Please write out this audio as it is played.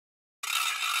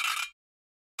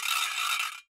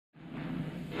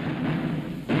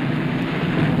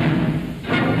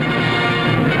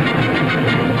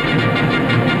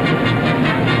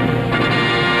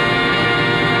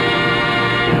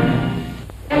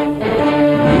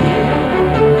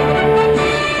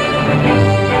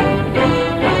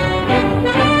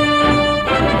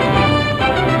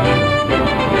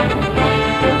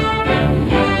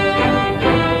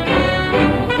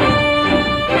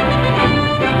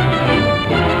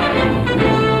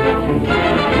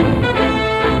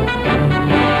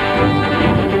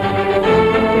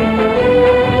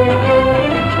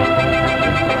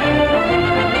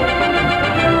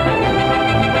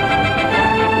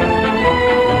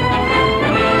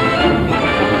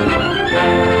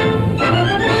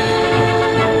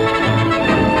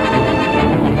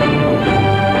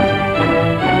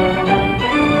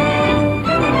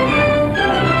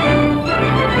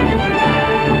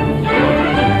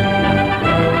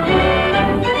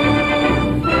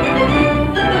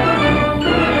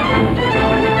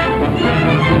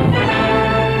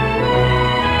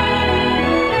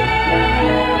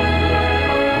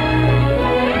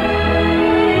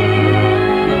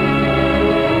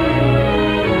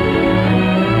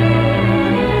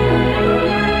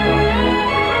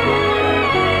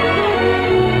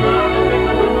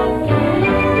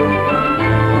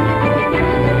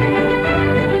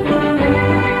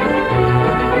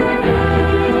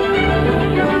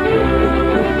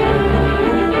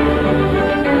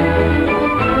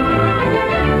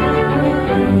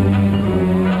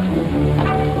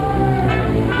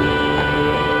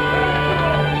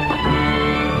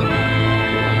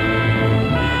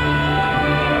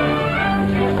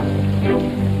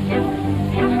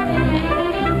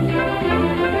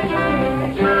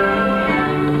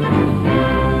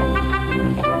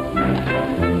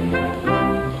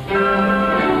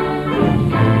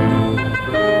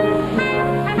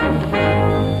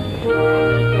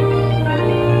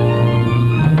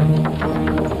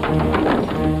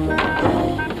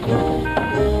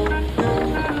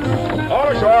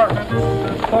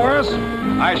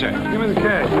Give me the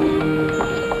cash.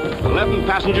 11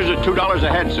 passengers at $2 a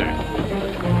head, sir.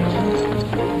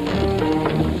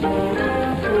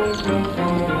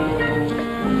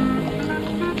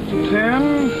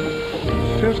 10,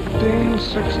 15,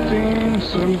 16,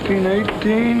 17,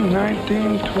 18,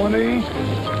 19, 20,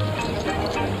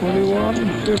 21,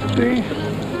 50,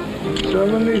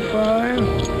 75,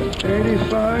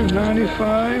 85,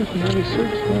 95,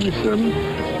 96, 97,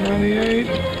 98,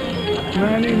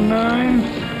 99,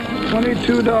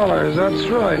 $22. That's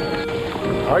right.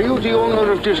 Are you the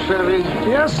owner of this ferry?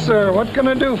 Yes, sir. What can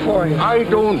I do for you? I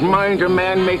don't mind a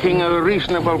man making a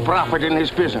reasonable profit in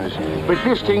his business, but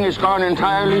this thing has gone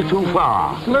entirely too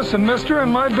far. Listen, mister, in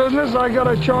my business, I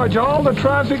gotta charge all the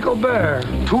traffic will bear.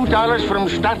 $2 from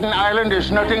Staten Island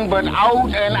is nothing but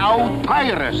out-and-out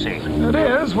piracy. It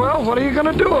is? Well, what are you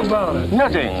gonna do about it?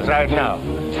 Nothing right now.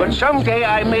 But someday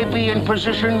I may be in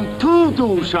position to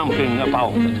do something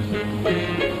about it.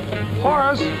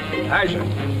 Horace? Aye, sir.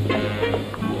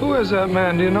 Who is that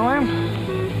man? Do you know him?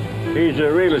 He's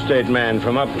a real estate man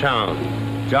from uptown.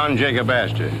 John Jacob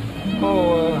Astor.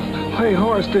 Oh, hey,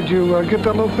 Horace, did you get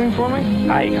that little thing for me?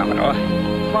 Aye, Commodore.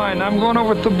 Fine, I'm going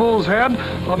over to Bull's Head.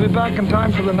 I'll be back in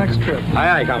time for the next trip.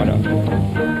 Aye, aye, Commodore.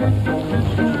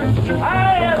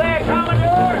 Hiya there,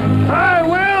 Commodore! Hi,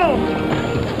 Will!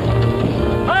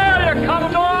 Hiya,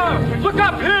 Commodore! Look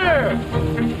up here!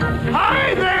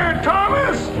 Hi there,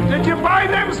 Thomas! Did you buy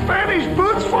them Spanish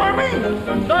boots for me?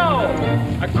 No!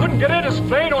 I couldn't get into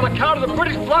Spain on account of the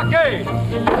British blockade.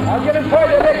 I'll get him for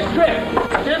you next trip.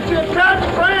 If you touch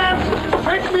France,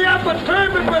 pick me up a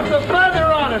turban with a feather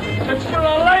on it. It's for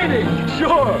a lady.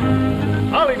 Sure.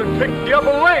 I'll even pick you up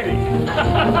a lady.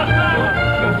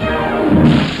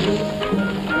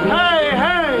 Hey,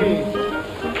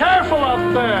 hey! Careful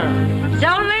up there. It's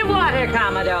only water,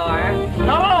 Commodore.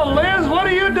 Hello, Liz. What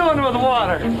are you doing with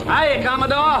water? Hiya,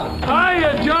 Commodore.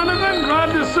 Hiya, Jonathan.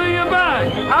 Glad to see you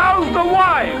back. How's the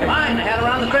wife? Fine, I had her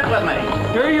on the trip with me.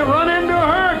 Here you run into a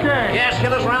hurricane. Yes,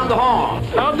 hit us round the horn.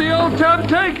 How'd the old tub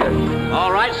take it?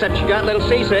 All right, except she got a little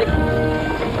seasick.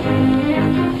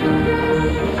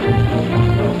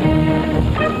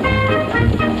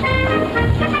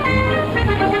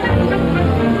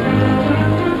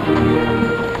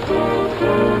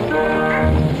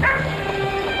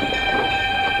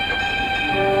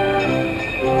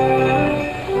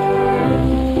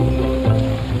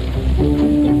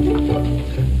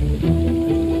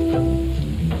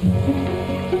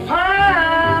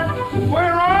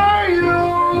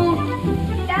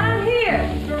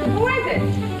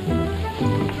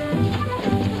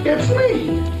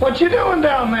 What you doing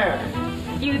down there?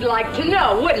 You'd like to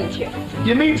know, wouldn't you?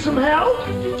 You need some help?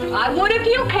 I would if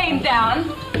you came down.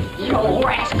 You old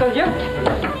rascal, you.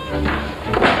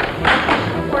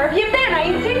 Where have you been? I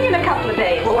ain't seen you in a couple of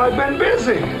days. Well, I've been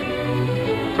busy.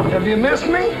 Have you missed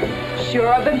me? Sure,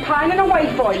 I've been pining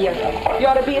away for you. You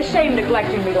ought to be ashamed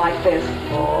neglecting me like this.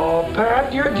 Oh,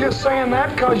 Pat, you're just saying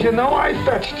that because you know I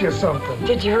fetched you something.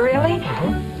 Did you really?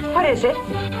 What is it?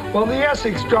 Well, the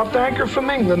Essex dropped anchor from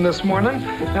England this morning,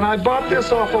 and I bought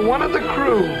this off of one of the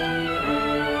crew.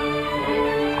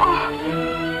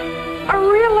 Oh, a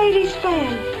real ladies'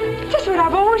 fan. Just what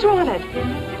I've always wanted.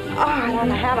 Oh, I don't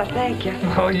know how to thank you.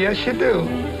 Oh, yes, you do.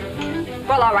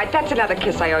 Well, all right, that's another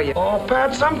kiss I owe you. Oh,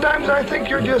 Pat, sometimes I think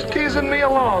you're just teasing me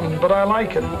along, but I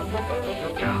like it.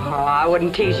 Oh, I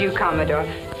wouldn't tease you, Commodore.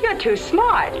 You're too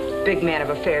smart. Big man of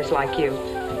affairs like you.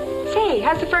 Say,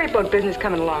 how's the ferry boat business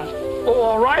coming along? Oh,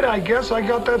 all right, I guess. I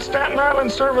got that Staten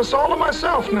Island service all to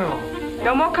myself now.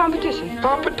 No more competition?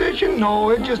 Competition? No,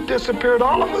 it just disappeared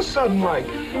all of a sudden like.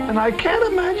 And I can't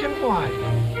imagine why.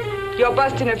 Your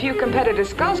busting a few competitive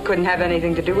skulls couldn't have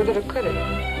anything to do with it, or could it?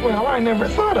 Well, I never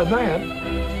thought of that.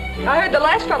 I heard the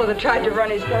last fellow that tried to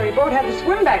run his ferry boat had to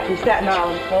swim back from Staten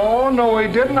Island. Oh, no, he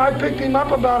didn't. I picked him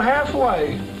up about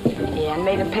halfway. Yeah, and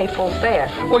made him pay full fare.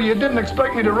 Well, you didn't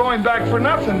expect me to row him back for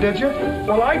nothing, did you?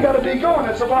 Well, I gotta be going.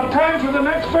 It's about time for the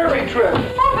next ferry trip.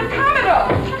 Oh, but Commodore!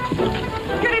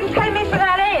 You didn't pay me for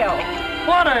that ale.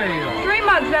 What ale? 3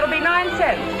 months, that'll be 9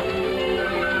 cents.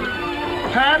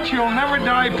 Pat, you'll never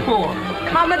die poor.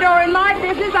 Commodore, in my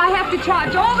business, I have to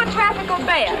charge all the traffic will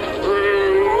bear.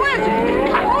 Who is it?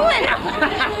 Who is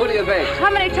it? What do you think? How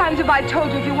many times have I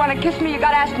told you if you want to kiss me, you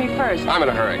got to ask me first? I'm in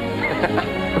a hurry.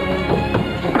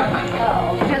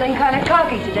 Oh, feeling kind of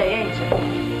cocky today, ain't you?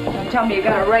 Don't tell me you're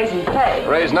going to raise in pay.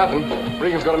 Raise nothing.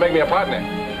 Regan's going to make me a partner.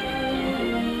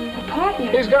 A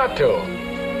partner? He's got to.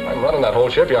 I'm running that whole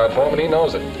shipyard for him, and he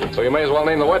knows it. So you may as well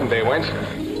name the wedding day, Wench.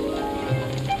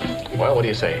 Well, what do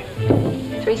you say?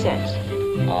 3 cents.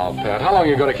 Oh, Pat, how long are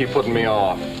you going to keep putting me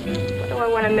off? What do do I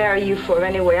want to marry you for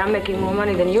anyway? I'm making more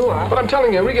money than you are. But I'm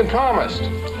telling you, Regan promised.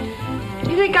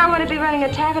 You think I want to be running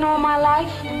a tavern all my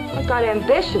life? I've got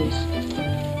ambitions.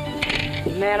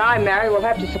 The man I marry will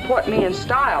have to support me in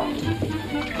style.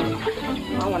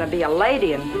 I want to be a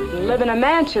lady and live in a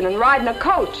mansion and ride in a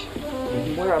coach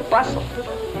and wear a bustle.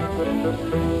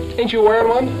 Ain't you wearing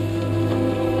one?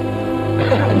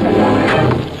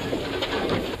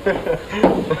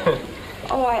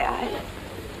 Oh,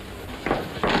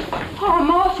 Oh,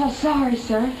 I'm awful sorry,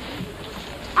 sir.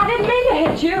 I didn't mean to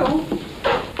hit you.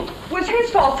 It was his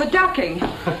fault for ducking.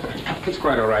 It's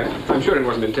quite all right. I'm sure it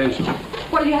wasn't intentional.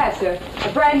 What do you have, sir?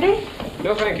 A brandy?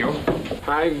 No, thank you.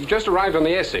 I've just arrived on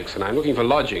the Essex, and I'm looking for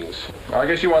lodgings. I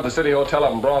guess you want the City Hotel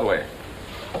up on Broadway.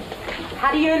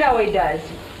 How do you know he does?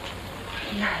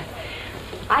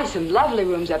 I have some lovely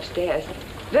rooms upstairs.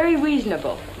 Very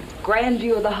reasonable. Grand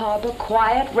view of the harbor,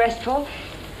 quiet, restful,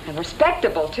 and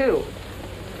respectable, too.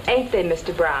 Ain't they,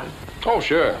 Mr. Brownne? Oh,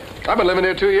 sure. I've been living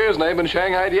here 2 years and I ain't been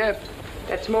shanghaied yet.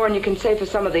 That's more than you can say for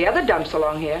some of the other dumps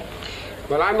along here.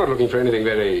 Well, I'm not looking for anything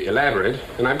very elaborate,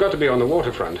 and I've got to be on the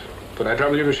waterfront. Could I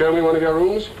trouble you to show me one of your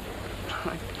rooms?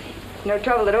 No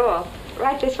trouble at all.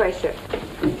 Right this way, sir.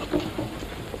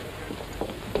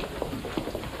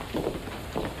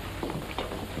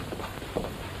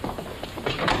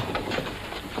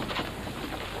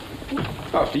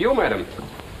 After you, madam.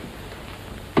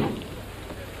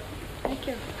 Thank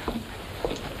you.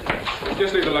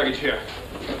 Just leave the luggage here.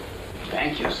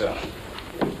 Thank you, sir.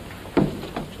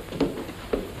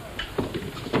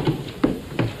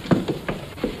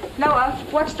 Noah,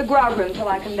 watch the grog room till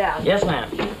I come down. Yes, ma'am.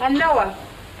 And Noah,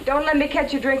 don't let me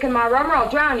catch you drinking my rum or I'll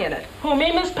drown you in it. Who,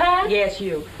 me, Miss Pat? Yes,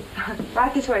 you.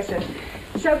 Right this way, sir.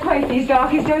 So quaint, these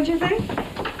darkies, don't you think?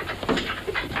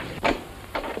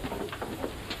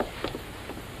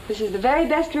 This is the very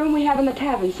best room we have in the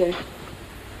tavern, sir.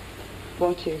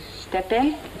 Won't you step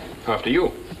in? After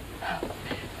you.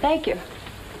 Thank you.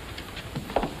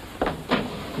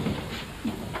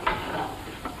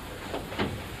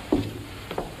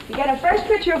 You get a fresh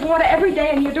pitcher of water every day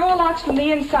and your door locks from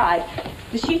the inside.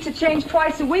 The sheets are changed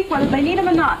twice a week, whether they need them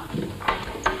or not.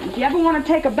 If you ever want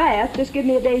to take a bath, just give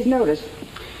me a day's notice.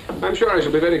 I'm sure I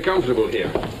shall be very comfortable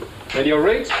here. And your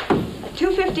rates?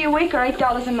 $2.50 a week or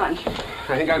 $8 a month.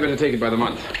 I think I'd better take it by the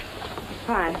month.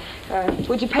 Fine.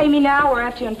 Would you pay me now or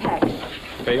after you unpack?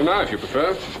 Pay you now if you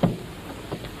prefer.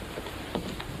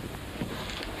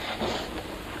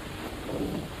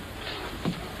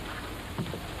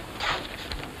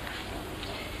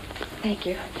 Thank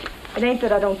you. It ain't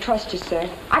that I don't trust you, sir.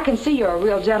 I can see you're a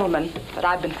real gentleman, but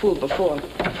I've been fooled before.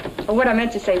 Well, what I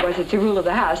meant to say was it's the rule of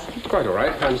the house. Quite all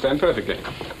right. I understand perfectly.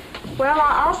 Well,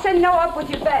 I'll send Noah up with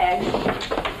your bags.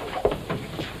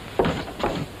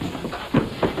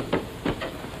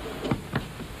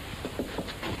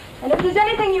 And if there's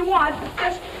anything you want,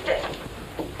 just...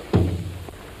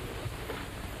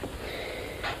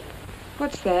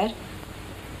 What's that?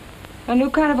 A new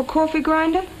kind of a coffee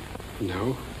grinder?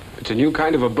 No. It's a new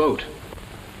kind of a boat.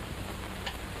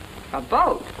 A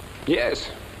boat?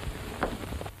 Yes.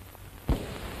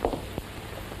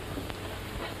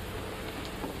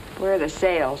 Where are the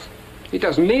sails? He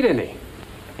doesn't need any.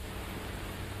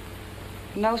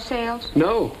 No sails?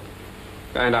 No.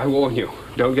 And I warn you,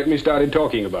 don't get me started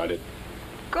talking about it.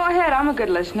 Go ahead, I'm a good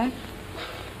listener.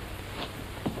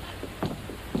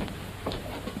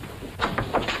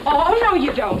 Oh, no,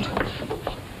 you don't.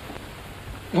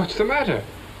 What's the matter?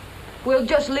 We'll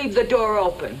just leave the door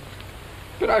open.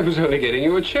 But I was only getting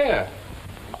you a chair.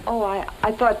 Oh,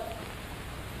 I thought...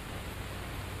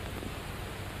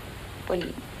 Well,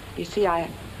 you see, I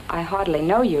hardly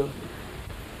know you.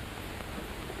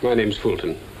 My name's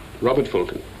Fulton. Robert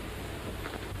Fulton.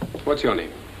 What's your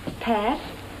name? Pat?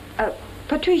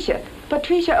 Patricia.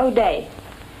 Patricia O'Day.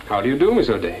 How do you do, Miss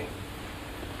O'Day?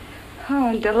 Oh,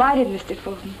 I'm delighted, Mr.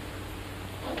 Fulton.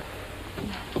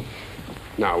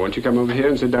 Now, won't you come over here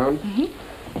and sit down? Mm-hmm.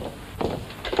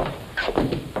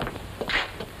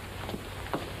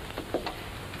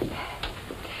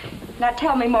 Now,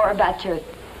 tell me more about your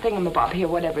thingamabob here,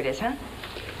 whatever it is, huh?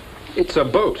 It's a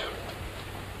boat.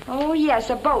 Oh, yes,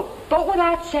 a boat. Boat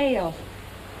without sails.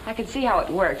 I can see how it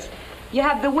works. You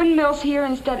have the windmills here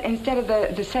instead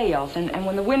of the sails, and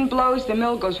when the wind blows, the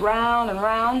mill goes round and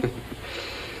round.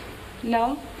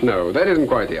 No? No, that isn't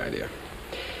quite the idea.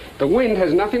 The wind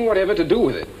has nothing whatever to do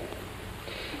with it.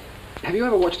 Have you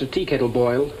ever watched a tea kettle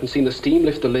boil and seen the steam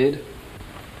lift the lid?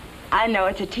 I know,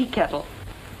 it's a tea kettle.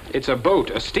 It's a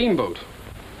boat, a steamboat.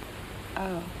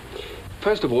 Oh.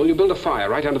 First of all, you build a fire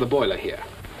right under the boiler here.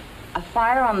 A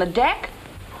fire on the deck?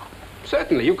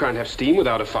 Certainly, you can't have steam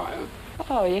without a fire.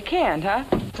 Oh, you can't, huh?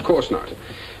 Of course not.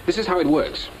 This is how it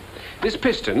works. This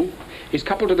piston is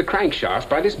coupled to the crankshaft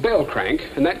by this bell crank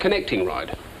and that connecting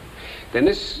rod. Then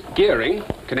this gearing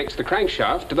connects the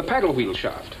crankshaft to the paddle wheel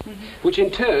shaft, which in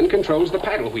turn controls the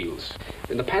paddle wheels.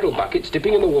 And the paddle buckets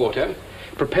dipping in the water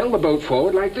propel the boat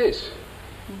forward like this.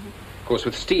 Of course,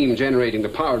 with steam generating the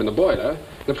power in the boiler,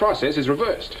 the process is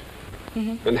reversed.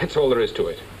 And that's all there is to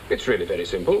it. It's really very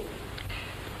simple.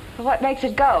 Well, what makes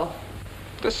it go?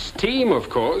 The steam, of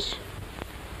course.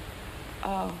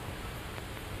 Oh.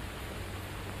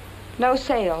 No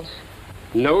sails.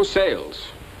 No sails.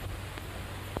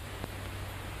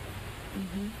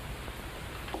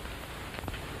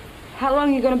 How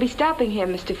long are you going to be stopping here,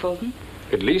 Mr. Fulton?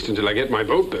 At least until I get my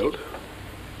boat built.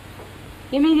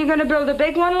 You mean you're going to build a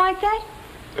big one like that?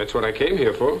 That's what I came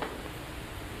here for.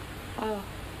 Oh.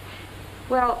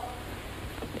 Well,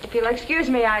 if you'll excuse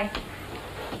me, I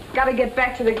got to get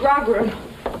back to the grog room.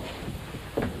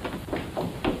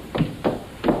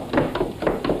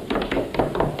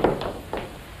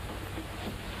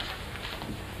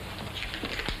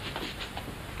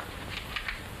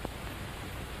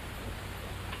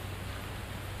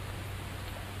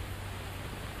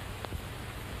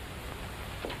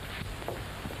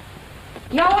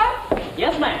 Noah?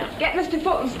 Yes, ma'am. Get Mr.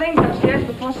 Fulton's things upstairs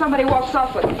before somebody walks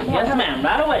off with them. Yes, ma'am.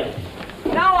 Right away.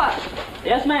 Noah!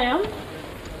 Yes, ma'am.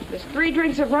 There's 3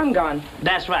 drinks of rum gone.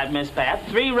 That's right, Miss Pat.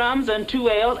 3 rums and 2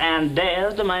 ales, and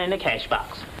there's the money in the cash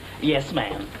box. Yes,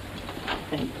 ma'am.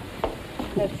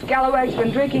 That scalawag's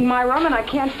been drinking my rum, and I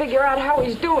can't figure out how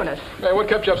he's doing it. Hey, what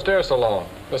kept you upstairs so long?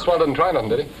 This swell didn't try nothing,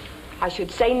 did he? I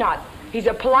should say not. He's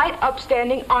a polite,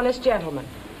 upstanding, honest gentleman.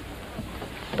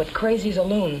 But crazy's a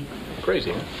loon.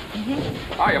 Crazy, huh?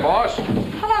 Hiya, boss.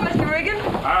 Hello, Mr. Regan.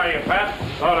 Hiya, Pat.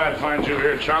 Thought I'd find you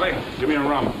here, Charlie. Give me a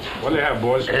rum. What do you have,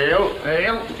 boys? Ale.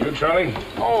 You, Charlie?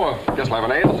 Oh, guess I'll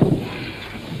have an ale.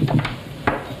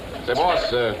 Say,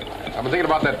 boss, I've been thinking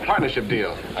about that partnership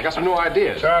deal. I got some new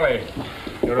ideas. Charlie,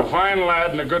 you're a fine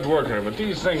lad and a good worker, but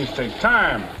these things take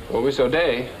time. Always so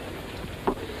day.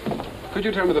 Could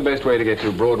you tell me the best way to get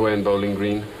to Broadway and Bowling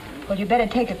Green? Well, you better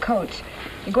take a coach.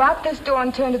 You go out this door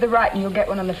and turn to the right, and you'll get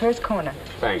one on the first corner.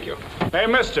 Thank you. Hey,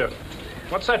 mister,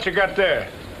 what's that you got there?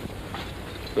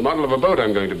 The model of a boat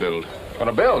I'm going to build.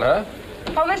 Gonna build, huh?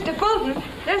 Oh, Mr. Fulton,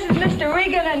 this is Mr.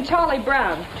 Regan and Charlie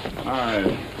Brownne. Hi.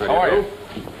 How are you?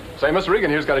 Say, Mr.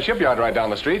 Regan here's got a shipyard right down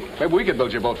the street. Maybe we could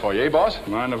build your boat for you, eh, boss?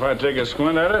 Mind if I take a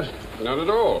squint at it? Not at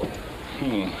all.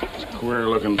 It's a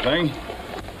queer-looking thing.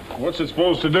 What's it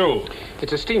supposed to do?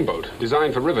 It's a steamboat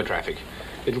designed for river traffic.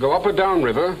 It'll go up or down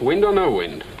river, wind or no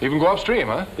wind. Even go upstream,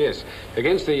 huh? Yes.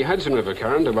 Against the Hudson River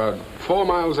current, about 4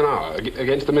 miles an hour.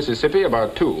 Against the Mississippi,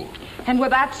 about 2. And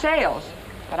without sails.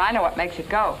 But I know what makes it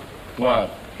go.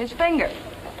 What? His finger.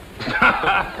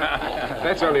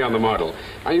 That's only on the model.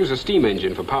 I use a steam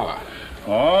engine for power.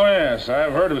 Oh, yes,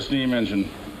 I've heard of a steam engine.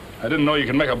 I didn't know you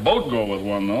could make a boat go with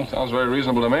one, though. Sounds very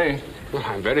reasonable to me. Well,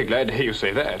 I'm very glad to hear you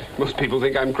say that. Most people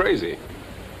think I'm crazy.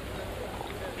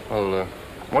 Well,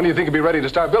 when do you think you'll be ready to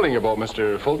start building your boat,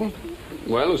 Mr. Fulton?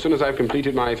 Well, as soon as I've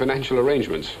completed my financial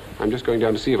arrangements. I'm just going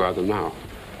down to see about them now.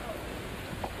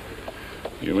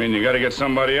 You mean you got to get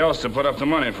somebody else to put up the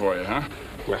money for you, huh?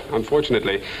 Well,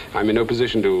 unfortunately, I'm in no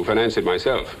position to finance it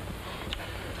myself.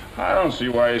 I don't see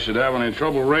why you should have any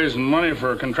trouble raising money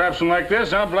for a contraption like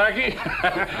this, huh, Blackie?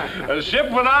 A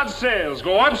ship without sails.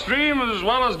 Go upstream as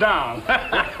well as down.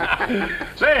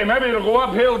 Say, maybe it'll go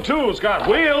uphill, too. It's got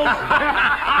wheels.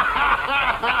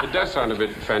 It does sound a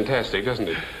bit fantastic, doesn't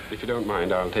it? If you don't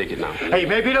mind, I'll take it now. Hey,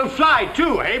 maybe it'll fly,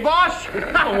 too, eh, boss?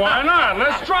 Well, why not?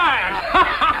 Let's try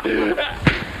it.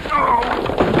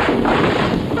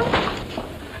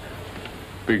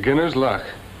 Beginner's luck.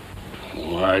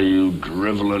 Why, you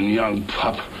driveling young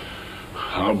pup.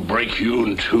 I'll break you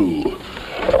in 2. Do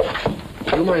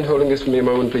you mind holding this for me a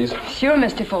moment, please? Sure,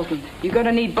 Mr. Fulton. You're going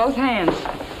to need both hands.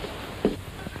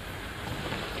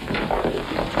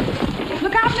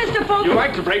 Look out, Mr. Fulton! You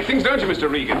like to break things, don't you, Mr.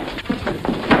 Regan?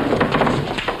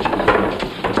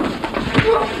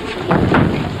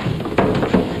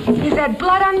 Is there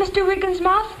blood on Mr. Regan's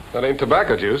mouth? That ain't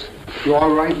tobacco juice. You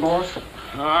all right, boss?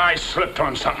 I slipped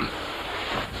on something.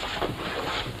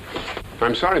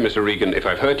 I'm sorry, Mr. Regan, if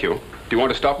I've hurt you. Do you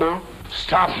want to stop now?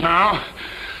 Stop now.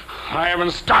 I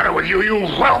haven't started with you, you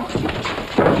whelp.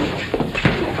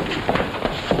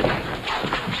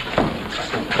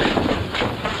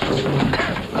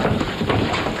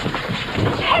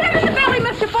 Hit him in the belly,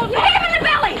 Mr. Fulton! Hit him in the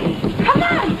belly! Come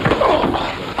on!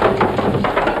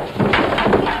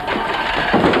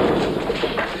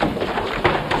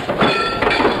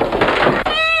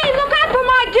 Hey, look out for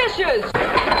my dishes!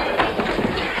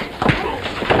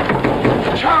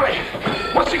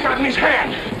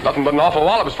 Nothing but an awful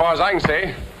wallop as far as I can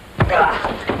see.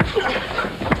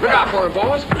 Look out for him,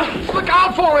 boys. Look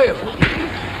out for him.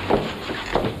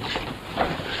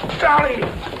 Dolly!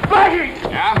 Blackie!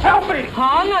 Yeah? Help me!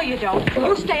 Oh, no, you don't.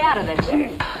 You stay out of this.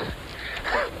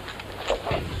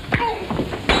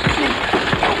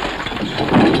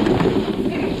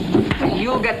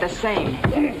 You'll get the same.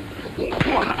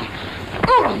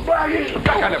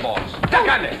 Duck under, boys. Duck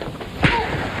under.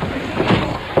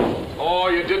 Oh,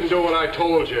 you didn't do what I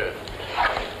told you.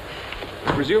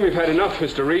 I presume you've had enough,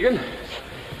 Mr. Regan.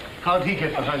 How'd he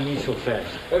get behind me so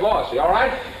fast? Hey, boss, you all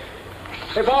right?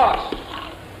 Hey, boss.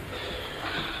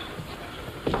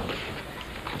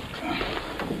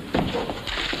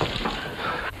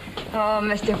 Oh,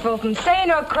 Mr. Fulton, say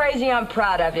no crazy. I'm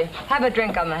proud of you. Have a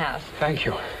drink on the house. Thank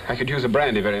you. I could use a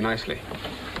brandy very nicely.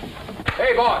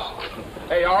 Hey, boss.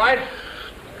 Hey, you all right?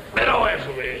 Get away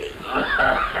from me.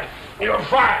 You're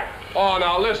fired. Oh,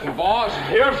 now listen, boss.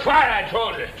 You're fired, I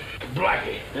told you.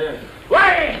 Blackie. Yeah.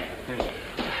 Blackie!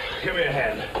 Give me a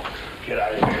hand. Get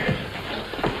out of here.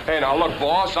 Hey, now look,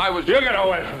 boss, I was... You get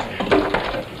away from me.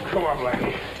 Come on,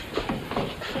 Blackie.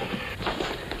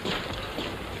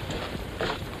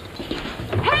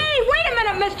 Hey, wait a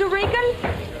minute, Mr. Regan.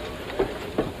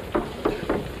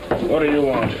 What do you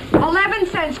want? 11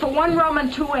 cents for 1 rum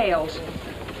and 2 ales.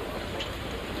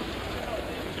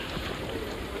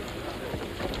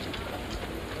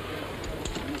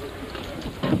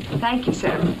 Thank you,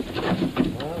 sir.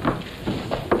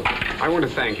 I want to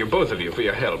thank you, both of you, for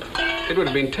your help. It would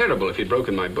have been terrible if you'd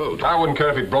broken my boat. I wouldn't care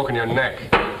if he'd broken your neck.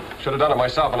 Should have done it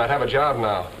myself and I'd have a job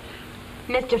now.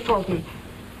 Mr. Fulton,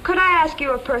 could I ask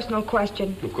you a personal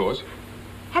question? Of course.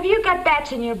 Have you got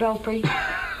bats in your belfry?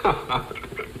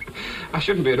 I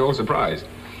shouldn't be at all surprised.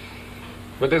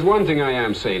 But there's one thing I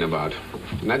am sane about,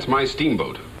 and that's my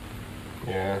steamboat.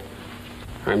 Yeah?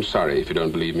 I'm sorry if you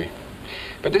don't believe me.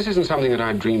 But this isn't something that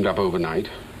I dreamed up overnight.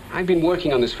 I've been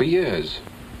working on this for years.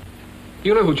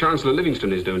 You know who Chancellor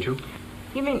Livingston is, don't you?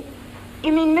 You mean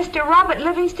Mr. Robert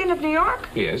Livingston of New York?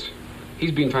 Yes. He's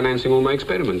been financing all my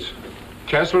experiments.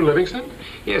 Chancellor Livingston?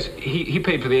 Yes, he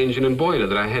paid for the engine and boiler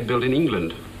that I had built in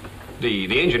England.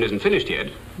 The engine isn't finished yet,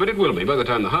 but it will be by the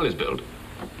time the hull is built.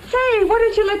 Say, why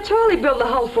don't you let Charlie build the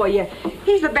hull for you?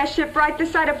 He's the best shipwright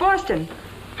this side of Boston.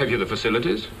 Have you the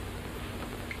facilities?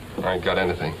 I ain't got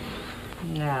anything.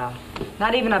 No,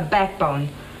 not even a backbone.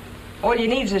 All you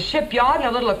need is a shipyard and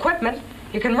a little equipment.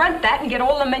 You can rent that and get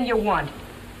all the men you want.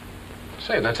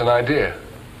 Say, that's an idea.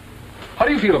 How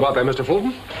do you feel about that, Mr.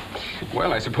 Fulton?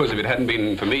 Well, I suppose if it hadn't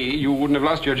been for me, you wouldn't have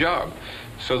lost your job.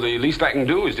 So the least I can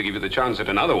do is to give you the chance at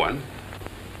another one.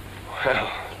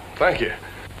 Well, thank you.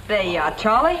 There you are,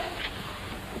 Charlie.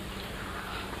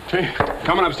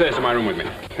 Come on upstairs to my room with me,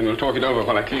 and we'll talk it over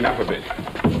while I clean up a bit.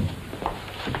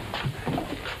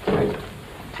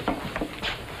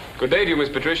 Good day to you, Miss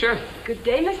Patricia. Good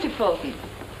day, Mr. Fulton.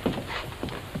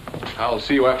 I'll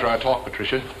see you after I talk,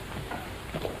 Patricia.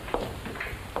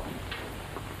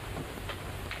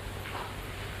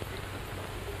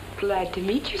 Glad to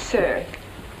meet you, sir.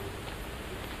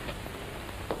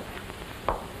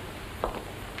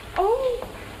 Oh,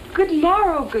 good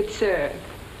morrow, good sir.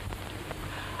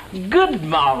 Good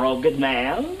morrow, good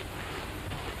ma'am.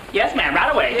 Yes, ma'am,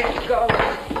 right away. Let's go.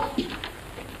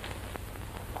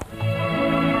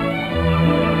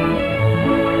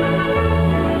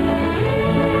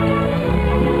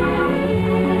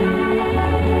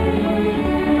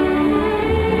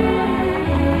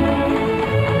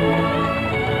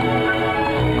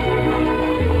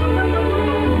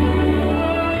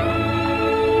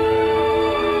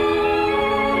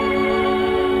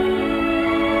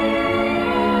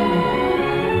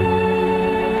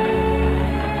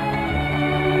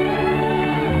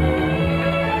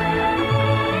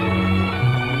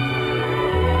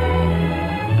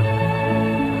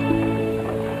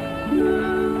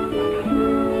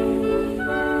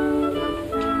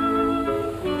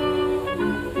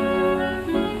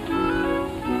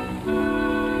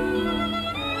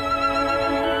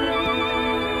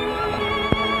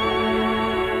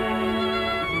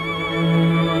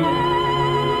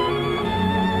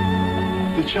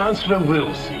 Chancellor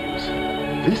will see you,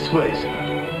 sir. This way, sir.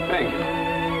 Thank you.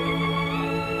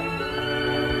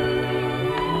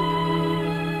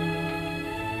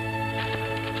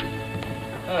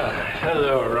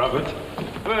 Hello, Robert.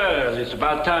 Well, it's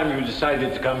about time you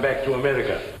decided to come back to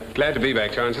America. Glad to be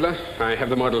back, Chancellor. I have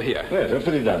the model here. Well,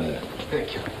 put it down there.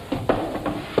 Thank you.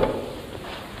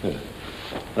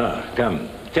 Come.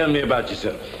 Tell me about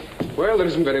yourself. Well, there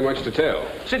isn't very much to tell.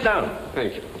 Sit down.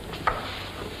 Thank you.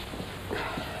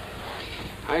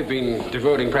 I've been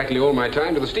devoting practically all my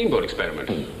time to the steamboat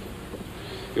experiment.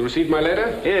 You received my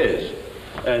letter? Yes.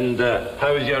 And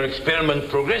how is your experiment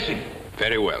progressing?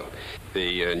 Very well.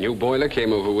 The new boiler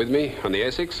came over with me on the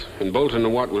Essex, and Bolton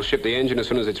and Watt will ship the engine as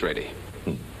soon as it's ready.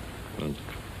 And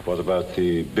what about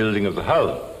the building of the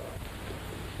hull?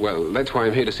 Well, that's why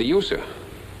I'm here to see you, sir.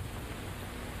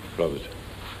 Robert,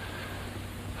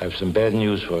 I have some bad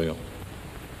news for you.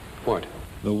 What?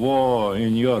 The war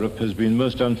in Europe has been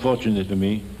most unfortunate for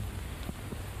me.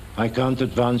 I can't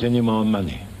advance any more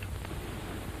money.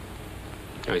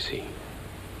 I see.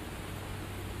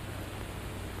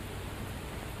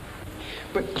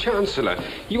 But, Chancellor,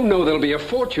 you know there'll be a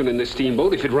fortune in this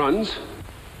steamboat if it runs.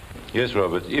 Yes,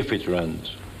 Robert, if it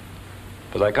runs.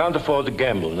 But I can't afford to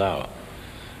gamble now.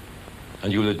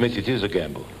 And you'll admit it is a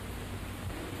gamble.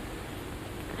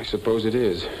 I suppose it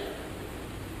is.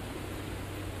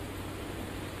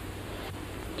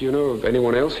 Do you know of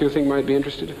anyone else you think might be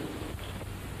interested?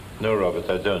 No, Robert,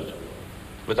 I don't.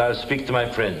 But I'll speak to my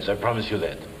friends, I promise you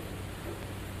that.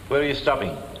 Where are you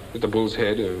stopping? At the Bull's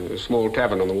Head, a small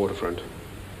tavern on the waterfront.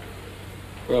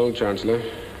 Well, Chancellor,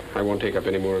 I won't take up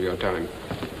any more of your time.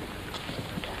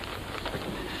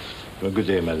 Well, good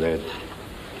day, my lad.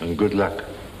 And good luck.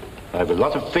 I have a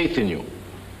lot of faith in you.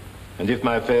 And if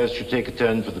my affairs should take a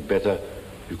turn for the better,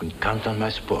 you can count on my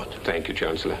support. Thank you,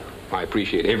 Chancellor. I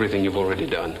appreciate everything you've already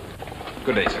done.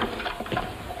 Good day, sir.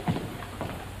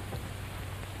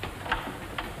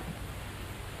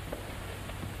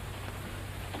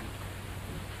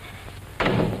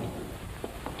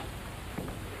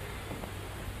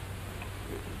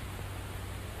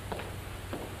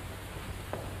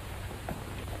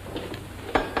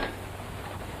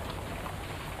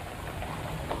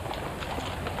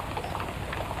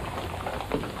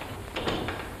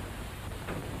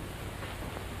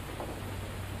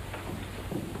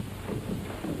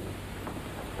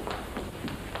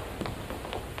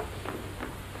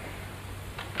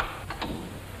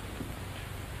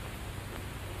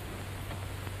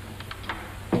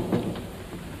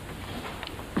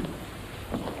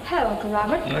 Hello, Uncle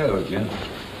Robert. Hello, Jen.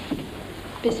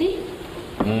 Busy?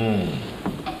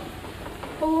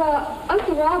 Oh,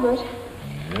 Uncle Robert.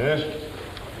 Yes?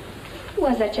 Who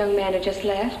was that young man who just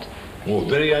left? Oh,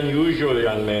 very unusual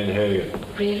young man, Harriet.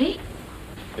 Really?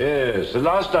 Yes, the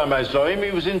last time I saw him,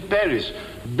 he was in Paris,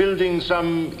 building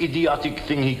some idiotic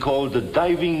thing he called the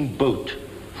diving boat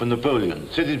for Napoleon.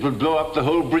 Said it would blow up the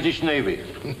whole British Navy.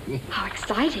 How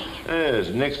exciting. Yes,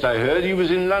 next I heard he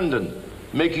was in London,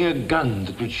 making a gun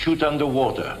that would shoot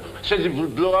underwater. Said it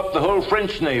would blow up the whole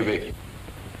French Navy.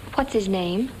 What's his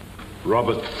name?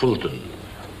 Robert Fulton.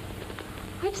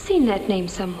 I've seen that name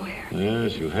somewhere.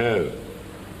 Yes, you have.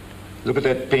 Look at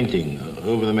that painting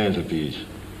over the mantelpiece.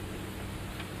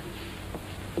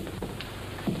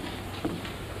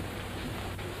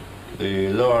 The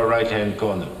lower right-hand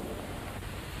corner.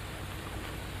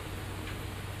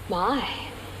 My,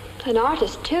 an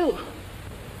artist, too.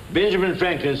 Benjamin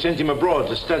Franklin sent him abroad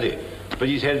to study, but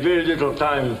he's had very little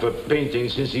time for painting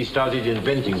since he started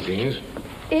inventing things.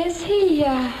 Is he,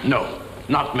 No,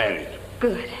 not married.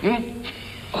 Good.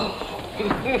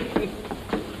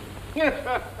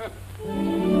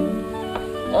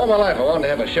 All my life I wanted to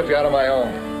have a shipyard of my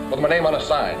own, with my name on a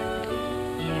sign.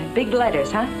 Yeah, big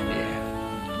letters, huh?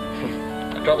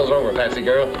 The trouble's over, Patsy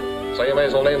girl. So you may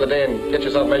as well name the day and get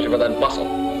yourself measured for that bustle.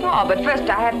 Oh, but first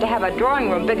I have to have a drawing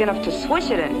room big enough to swish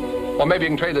it in. Well, maybe you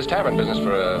can trade this tavern business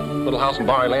for a little house in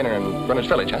Barry Lane or in Greenwich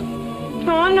Village, huh?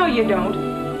 No, no, you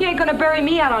don't. You ain't gonna bury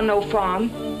me out on no farm.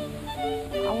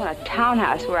 I want a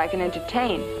townhouse where I can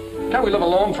entertain. Can't we live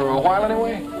alone for a while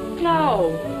anyway?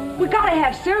 No, we gotta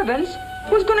have servants.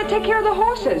 Who's gonna take care of the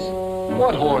horses?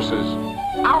 What horses?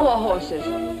 Our horses.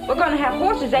 We're gonna have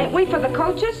horses, ain't we, for the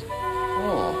coaches?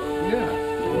 Oh, yeah.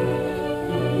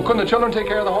 Well, couldn't the children take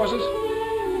care of the horses?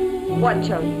 What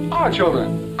children? Our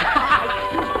children.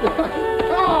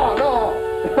 Oh, no.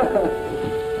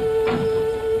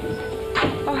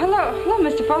 Oh, hello,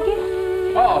 Mr. Fulton.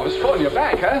 Oh, Miss Fulton, you're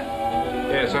back, huh?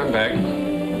 Yes, I'm back.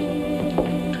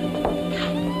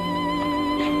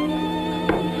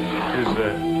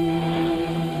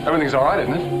 Everything's all right,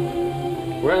 isn't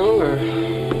it? Well,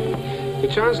 the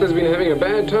Chancellor's been having a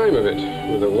bad time of it,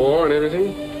 with the war and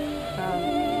everything.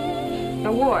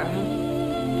 The war, huh?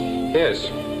 Yes,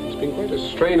 it's been quite a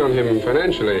strain on him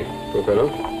financially, poor fellow.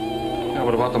 Yeah,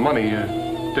 what about the money?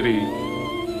 Did he...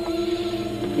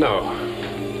 No.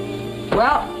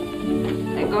 Well,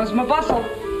 there goes my bustle.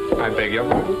 I beg your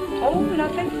pardon? Oh,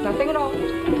 nothing at all.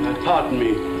 Pardon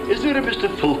me, is there a Mr.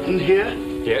 Fulton here?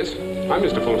 Yes, I'm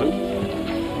Mr. Fulton.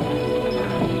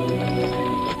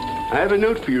 I have a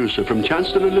note for you, sir, from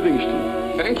Chancellor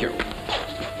Livingston. Thank you.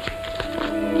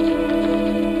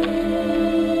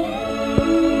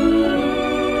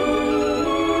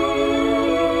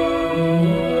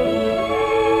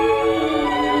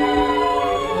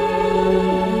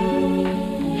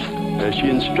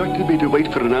 instructed me to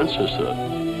wait for an answer,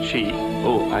 sir. She?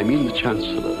 Oh, I mean the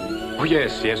Chancellor. Oh,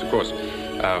 yes, of course.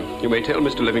 You may tell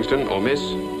Mr. Livingston, or Miss,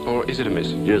 or is it a Miss?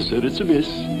 Yes, sir, it's a Miss.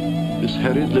 Miss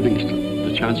Harriet Livingston,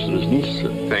 the Chancellor's niece, sir.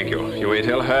 Thank you. You may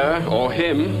tell her, or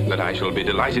him, that I shall be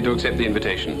delighted to accept the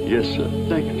invitation. Yes, sir.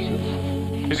 Thank you,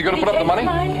 sir. Is he going to put up the money?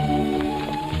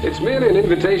 It's merely an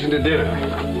invitation to dinner.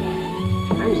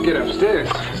 I must get upstairs,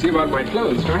 see about my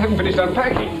clothes. I haven't finished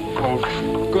unpacking. Oh,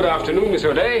 good afternoon, Miss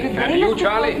O'Day. And to you,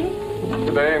 Charlie.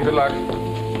 Good day and good luck.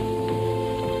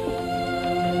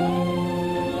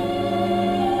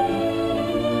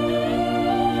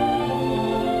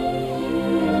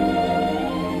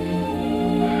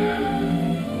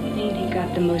 Ain't he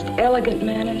got the most elegant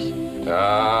manners?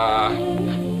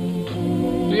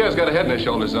 You guys got a head on his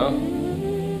shoulders, huh?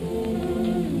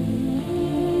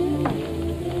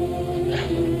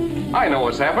 I know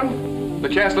what's happened. The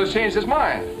Chancellor's changed his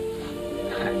mind.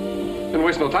 Didn't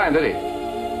waste no time, did he?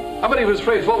 I bet he was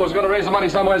afraid Fulton was going to raise the money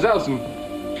somewhere else and...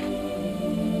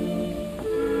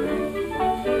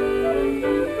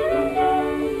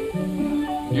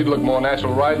 You'd look more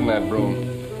natural riding that broom.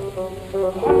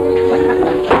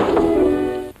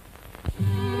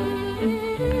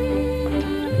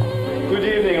 Good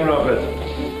evening, Robert.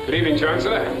 Good evening,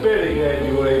 Chancellor. Very glad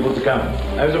you were able to come.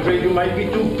 I was afraid you might be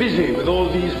too busy with all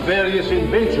these various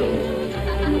inventions.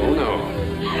 Oh, no.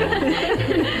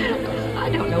 I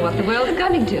don't know what the world's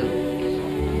coming to.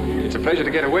 It's a pleasure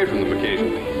to get away from them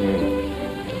occasionally.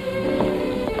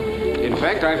 In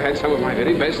fact, I've had some of my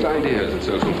very best ideas at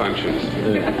social functions.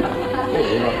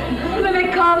 Let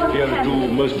me call them. Here are two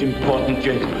most important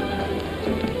gentlemen.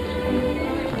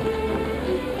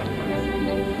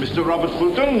 Mr. Robert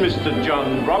Fulton, Mr.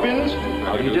 John Robbins.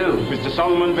 How do you do? Mr.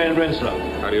 Solomon Van Rensselaer.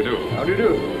 How do you do? How do you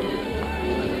do?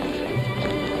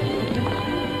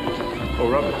 Oh,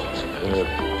 Robert.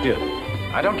 Here.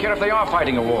 I don't care if they are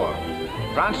fighting a war.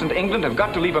 France and England have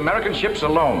got to leave American ships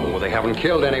alone. Well, they haven't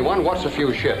killed anyone. What's a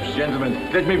few ships?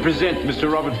 Gentlemen, let me present Mr.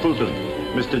 Robert Fulton,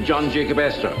 Mr. John Jacob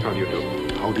Astor. How do you do?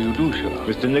 How do you do, sir?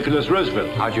 Mr. Nicholas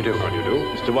Roosevelt. How do you do? How do you do?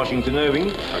 Mr. Washington Irving.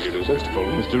 How do you do, sir? Mr.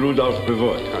 Fulton. Mr. Rudolph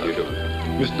Prevost. How do you do?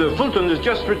 Mr. Fulton has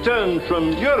just returned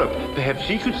from Europe. Perhaps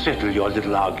he could settle your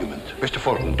little argument. Mr.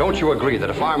 Fulton, don't you agree that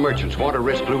if our merchants want to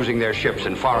risk losing their ships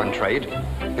in foreign trade,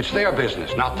 it's their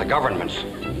business, not the government's?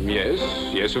 Yes,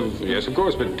 of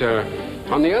course, but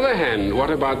on the other hand, what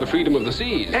about the freedom of the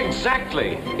seas?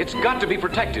 Exactly. It's got to be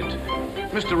protected.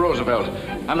 Mr. Roosevelt,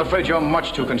 I'm afraid you're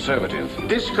much too conservative.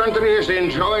 This country is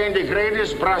enjoying the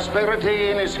greatest prosperity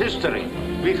in its history.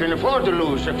 We can afford to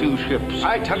lose a few ships.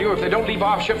 I tell you, if they don't leave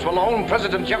our ships alone,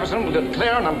 President Jefferson will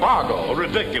declare an embargo.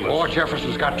 Ridiculous. Oh,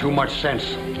 Jefferson's got too much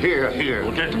sense. Here.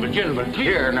 Oh, gentlemen, please.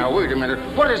 Here, now, wait a minute.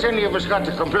 What has any of us got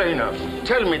to complain of?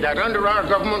 Tell me that. Under our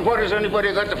government, what has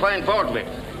anybody got to find fault with?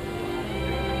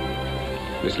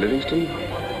 Miss Livingston,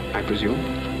 I presume?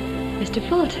 Mr.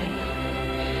 Fulton.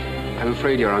 I'm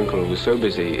afraid your uncle was so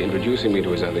busy introducing me to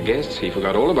his other guests, he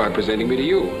forgot all about presenting me to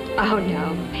you. Oh,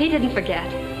 no. He didn't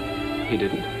forget. He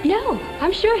didn't? No,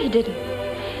 I'm sure he didn't.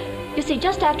 You see,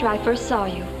 just after I first saw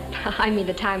you, I mean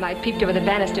the time I peeped over the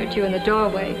banister at you in the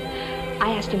doorway,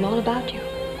 I asked him all about you.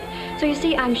 So you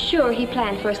see, I'm sure he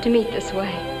planned for us to meet this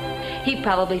way. He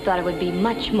probably thought it would be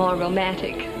much more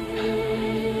romantic.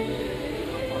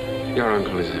 Your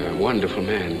uncle is a wonderful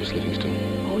man, Miss Livingston.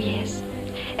 Oh, yes.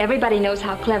 Everybody knows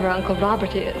how clever Uncle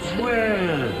Robert is.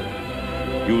 Well,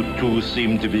 you two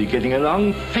seem to be getting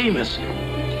along famously.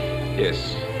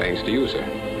 Yes, thanks to you, sir.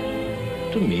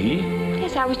 To me?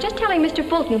 Yes, I was just telling Mr.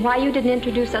 Fulton why you didn't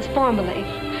introduce us formally.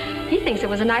 He thinks it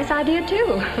was a nice idea,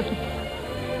 too.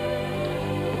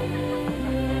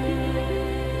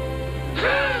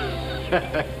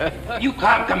 You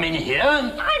can't come in here.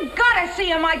 I've got to see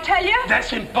him, I tell you.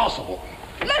 That's impossible.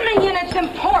 Let me in, it's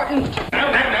important.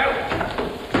 No.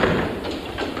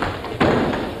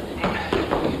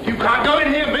 You can't go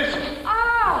in here, miss.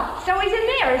 Oh, so he's in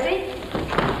there, is he?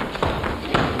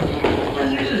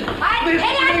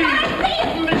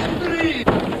 Miss, please.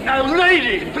 Now,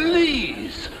 lady,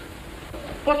 please.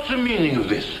 What's the meaning of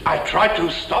this? I tried to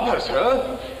stop her,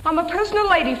 sir. I'm a personal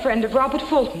lady friend of Robert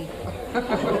Fulton.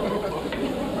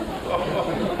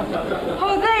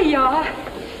 Oh, there you are.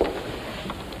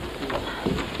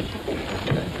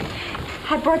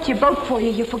 I brought your boat for you.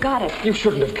 You forgot it. You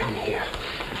shouldn't have come here.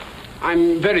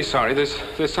 I'm very sorry.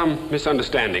 There's some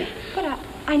misunderstanding. But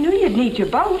I knew you'd need your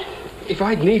boat. If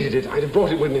I'd needed it, I'd have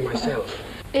brought it with me myself.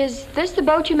 Is this the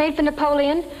boat you made for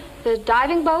Napoleon? The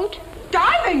diving boat?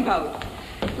 Diving boat?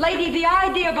 Lady, the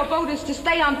idea of a boat is to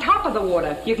stay on top of the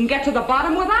water. You can get to the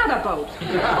bottom without a boat.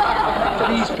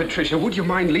 Please, Patricia, would you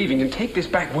mind leaving and take this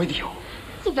back with you?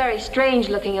 It's a very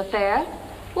strange-looking affair.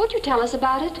 Won't you tell us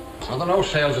about it? Well, there are no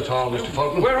sails at all, Mr.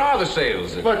 Fulton. Where are the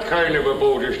sails? What kind of a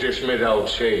boat is this without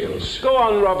sails? Go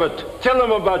on, Robert. Tell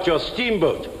them about your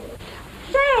steamboat.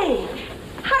 Say,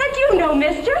 how did you know,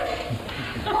 mister?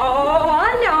 Oh,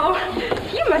 I know.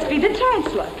 You must be the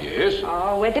Chancellor. Yes?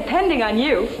 Oh, we're depending on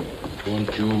you.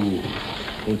 Won't you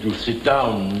sit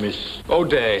down, Miss...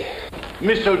 O'Day.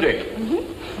 Miss O'Day.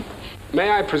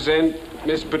 May I present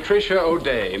Miss Patricia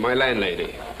O'Day, my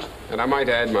landlady. And I might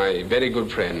add, my very good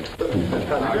friend.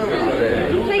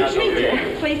 Pleased to meet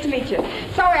you. Pleased to meet you.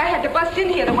 Sorry I had to bust in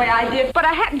here the way I did, but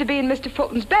I happened to be in Mr.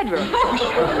 Fulton's bedroom.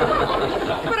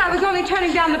 But I was only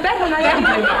turning down the bed when I...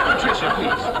 Patricia,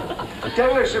 please.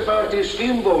 Tell us about this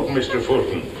steamboat, Mr.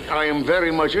 Fulton. I am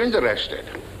very much interested.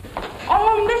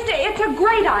 Oh, mister, it's a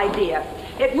great idea.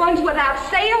 It runs without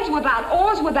sails, without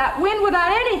oars, without wind,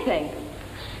 without anything.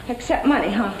 Except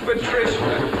money, huh?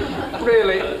 Patricia,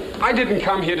 really, I didn't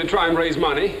come here to try and raise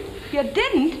money. You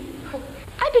didn't?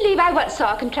 I believe I once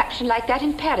saw a contraption like that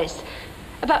in Paris,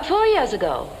 about 4 years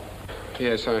ago.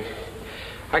 Yes,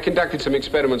 I conducted some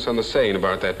experiments on the Seine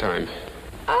about that time.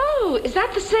 Oh, is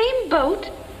that the same boat?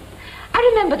 I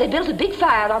remember they built a big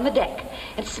fire on the deck,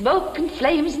 and smoke and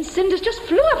flames and cinders just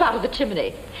flew up out of the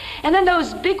chimney. And then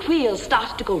those big wheels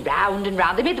started to go round and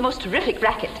round. They made the most terrific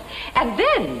racket. And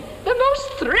then the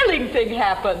most thrilling thing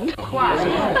happened. What?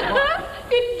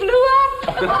 It blew up.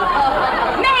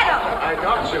 Madam! I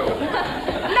thought so.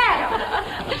 Madam!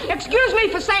 Excuse me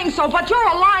for saying so, but you're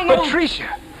a lying old...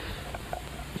 Patricia!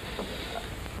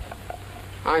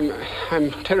 I'm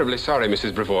terribly sorry,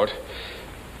 Mrs. Brevoort.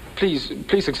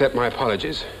 Please accept my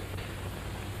apologies.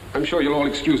 I'm sure you'll all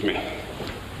excuse me.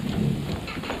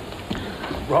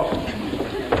 Robert.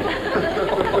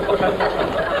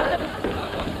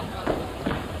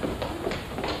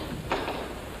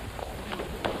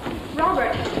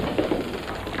 Robert.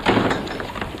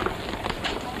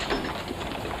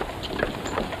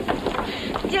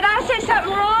 Did I say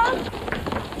something wrong?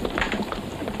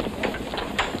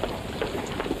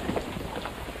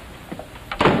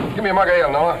 Give me a mug of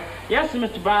ale, Noah. Yes, sir,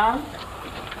 Mr. Brown.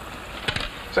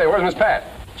 Say, where's Miss Pat?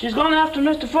 She's going after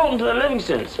Mr. Fulton to the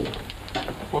Livingstons.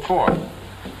 What for?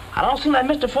 I don't seem like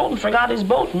Mr. Fulton forgot his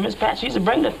boat, and Miss Pat, she's a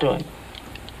bring it to him.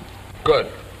 Good.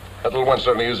 That little one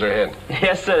certainly used her head.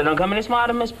 Yes, sir. Don't come any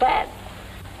smarter, Miss Pat.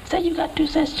 Say you got 2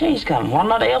 cents change coming. Want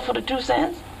another ale for the 2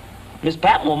 cents? Miss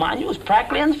Pat won't mind you. It's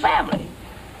practically in the family.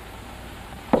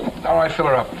 All right, fill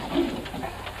her up.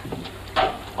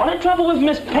 Only trouble with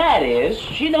Miss Pat is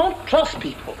she don't trust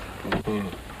people.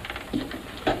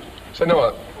 Say,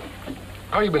 Noah,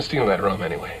 how you been stealing that rum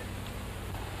anyway?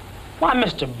 Why,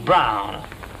 Mr. Brown.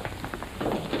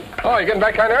 Oh, you're getting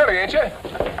back kind of early, ain't you?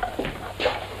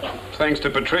 Thanks to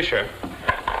Patricia.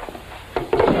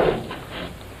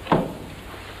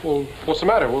 Well, what's the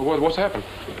matter? What's happened?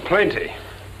 Plenty.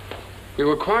 We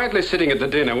were quietly sitting at the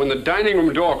dinner when the dining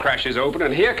room door crashes open,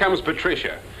 and here comes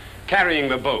Patricia, carrying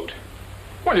the boat.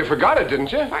 Well, you forgot it,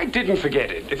 didn't you? I didn't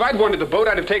forget it. If I'd wanted the boat,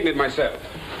 I'd have taken it myself.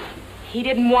 He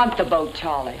didn't want the boat,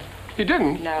 Charlie. He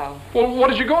didn't? No. Well,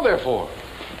 what did you go there for?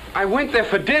 I went there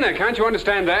for dinner. Can't you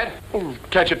understand that? Well,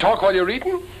 can't you talk while you're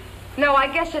eating? No,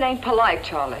 I guess it ain't polite,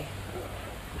 Charlie.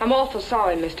 I'm awful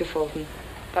sorry, Mr. Fulton,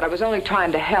 but I was only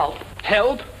trying to help.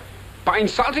 Help? By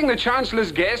insulting the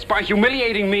Chancellor's guests, by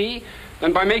humiliating me,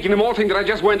 and by making them all think that I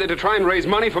just went there to try and raise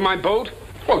money for my boat?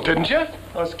 Well, didn't you?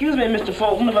 Well, excuse me, Mr.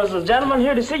 Fulton. There's a gentleman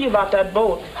here to see you about that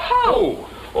boat. Who?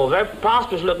 Oh, a very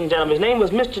prosperous-looking gentleman. His name was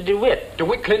Mr. DeWitt.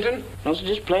 DeWitt Clinton? No, it's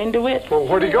just plain DeWitt. Well,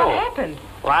 where'd he go? What happened?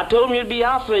 Well, I told him you'd be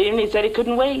out for the evening. He said he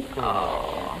couldn't wait.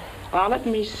 Oh. Well, let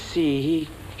me see.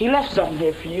 He left something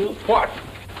here for you. What?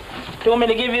 Told me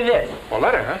to give you this. A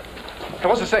letter, huh? Now,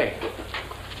 what's it say?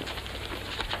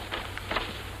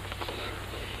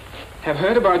 Have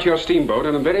heard about your steamboat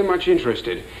and am very much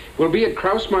interested. We'll be at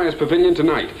Krausmeyer's Pavilion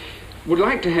tonight. Would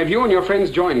like to have you and your friends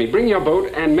join me. Bring your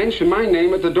boat and mention my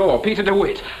name at the door, Peter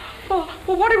DeWitt. Well,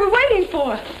 what are we waiting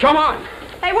for? Come on.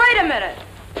 Hey, wait a minute.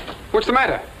 What's the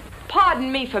matter?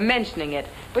 Pardon me for mentioning it,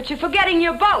 but you're forgetting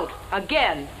your boat.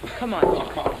 Again. Come on. Oh,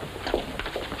 come on.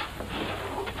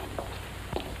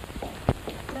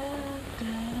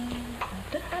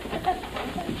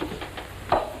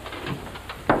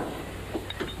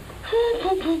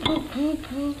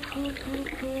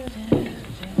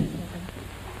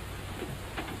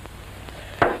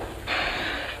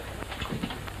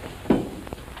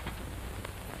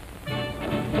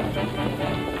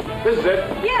 This is it.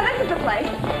 Yeah, this is the place.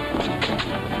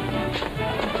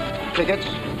 Tickets?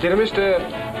 Did Mr.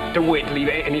 DeWitt leave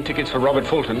any tickets for Robert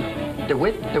Fulton?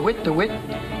 DeWitt?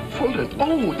 Fulton.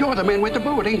 Oh, you're the man with the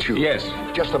boat, ain't you? Yes.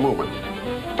 Just a moment.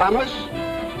 Thomas?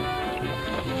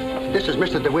 This is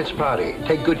Mr. DeWitt's party.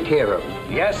 Take good care of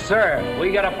him. Yes, sir.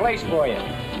 We got a place for you.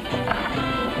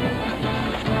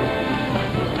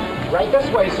 Right this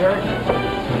way, sir.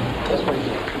 This way.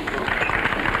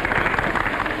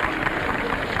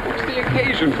 What's the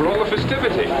occasion for all the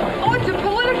festivity? Oh, it's a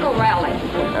political rally.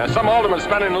 Some alderman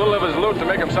spending a little of his loot to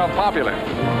make himself popular.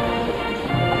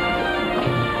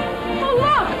 Oh,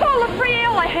 look, all the free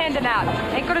ale they're handing out.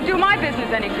 Ain't gonna do my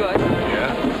business any good.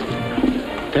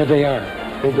 Yeah? There they are.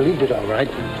 They believed it all right.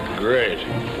 Great.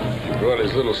 He brought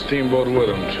his little steamboat with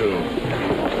him, too.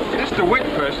 This DeWitt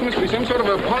person must be some sort of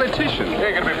a politician. You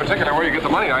ain't gonna be particular where you get the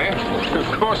money, are you?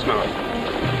 Of course not.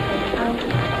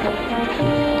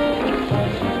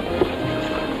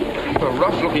 A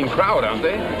rough-looking crowd, aren't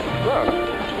they?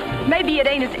 Well, Maybe it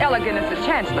ain't as elegant as the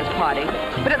Chancellor's party,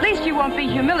 but at least you won't be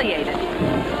humiliated.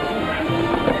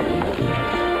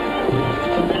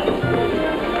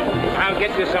 I'll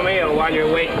get you some ale while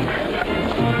you're waiting.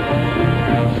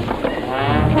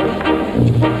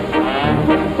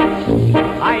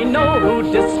 I know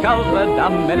who discovered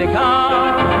America.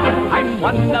 I'm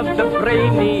one of the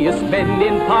brainiest men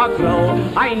in Park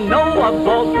Row. I know of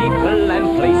all people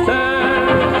and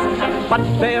places, but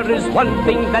there is one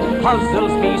thing that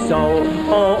puzzles me so.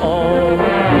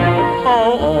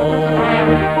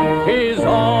 Is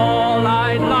all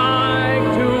I'd like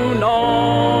to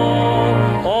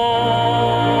know.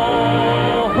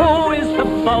 Who is the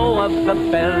beau of the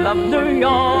Belle of New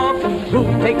York? Who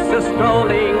takes us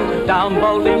strolling down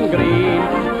Bowling Green?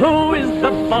 Who is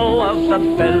the beau of the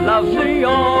Belle of New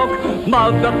York?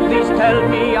 Mother, please tell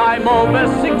me I'm over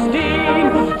 16.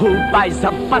 Who buys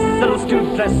her bustles to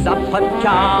dress up her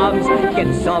charms?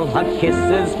 Gets all her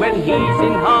kisses when he's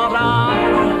in her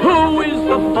arms? Who is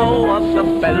the beau of the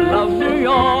Belle of New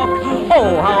York?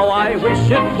 Oh, how I wish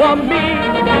it were me.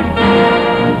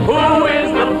 Who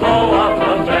is the beau of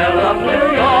the Belle of New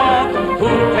York? Who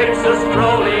takes us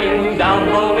strolling down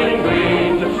Bowling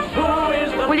Green?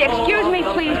 Will you excuse me,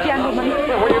 please, gentlemen?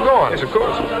 where are you going? Yes, of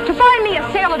course. To find me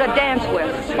a sailor to dance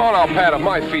with. Oh, now, Pat, if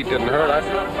my feet didn't hurt,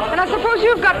 And I suppose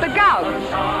you've got the gout.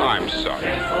 I'm sorry.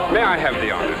 May I have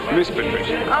the honor, Miss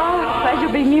Patricia? Oh,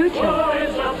 pleasure be mutual.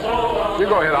 You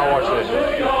go ahead, I'll watch this.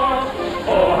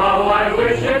 Oh, how I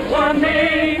wish it were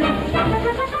me.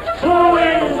 Who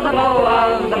is the beau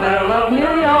of the Belle of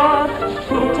New York?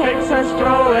 Who takes us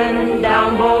strolling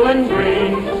down Bowling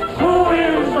Green? Who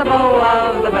is the beau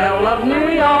of the Belle of New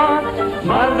York?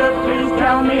 Mother, please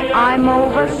tell me I'm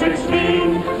over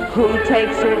 16. Who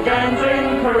takes her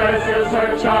dancing, caresses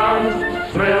her charms,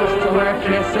 thrills to her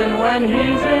kissing when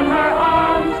he's in her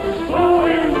arms? Who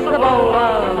is the beau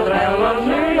of the Belle of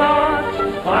New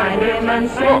York? Find him and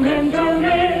send him to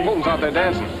me. Fulton's out there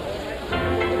dancing.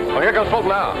 Oh, here comes Fulton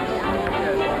now.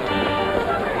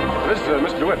 This is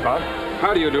Mr. DeWitt, Bob.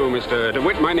 How do you do, Mr.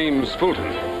 DeWitt? My name's Fulton.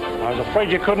 I was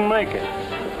afraid you couldn't make it.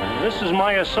 This is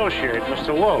my associate,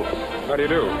 Mr. Wolf. How do you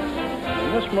do?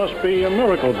 This must be a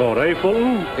miracle boat, eh,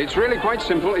 Fulton? It's really quite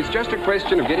simple. It's just a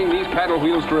question of getting these paddle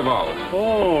wheels to revolve.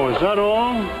 Oh, is that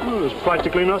all? Well, there's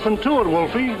practically nothing to it,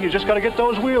 Wolfie. You just got to get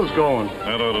those wheels going.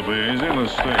 That ought to be easy.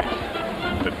 Let's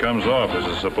see. If it comes off, is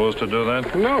it supposed to do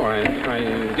that? No, I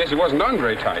guess it wasn't done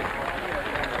very tight.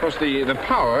 Of course, the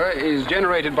power is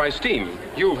generated by steam.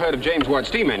 You've heard of James Watt's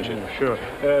steam engine. Yeah,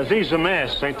 sure. These are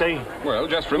masts, ain't they? Well,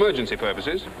 just for emergency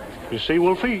purposes. You see,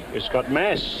 Wolfie? It's got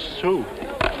masts, too.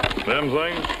 Them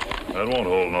things? That won't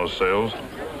hold no sails.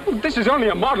 This is only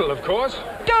a model, of course.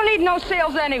 Don't need no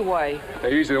sails anyway.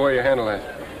 Hey, easy the way you handle that.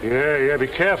 Yeah, be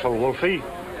careful, Wolfie.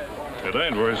 It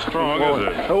ain't very strong, is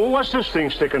it? Oh, what's this thing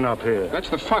sticking up here? That's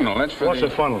the funnel. That's for What's a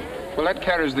funnel? Well, that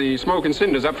carries the smoke and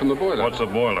cinders up from the boiler. What's a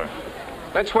boiler?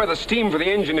 That's where the steam for the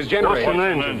engine is generated. What's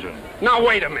an engine? Now,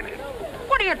 wait a minute.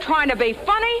 What are you trying to be,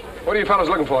 funny? What are you fellas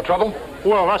looking for, trouble?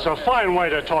 Well, that's a fine way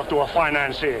to talk to a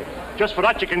financier. Just for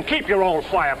that, you can keep your old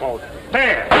fireboat.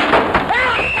 There!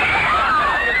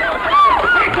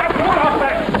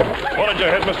 What did you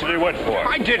hit Mr. DeWitt for?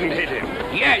 I didn't hit him.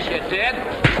 Yes, you did.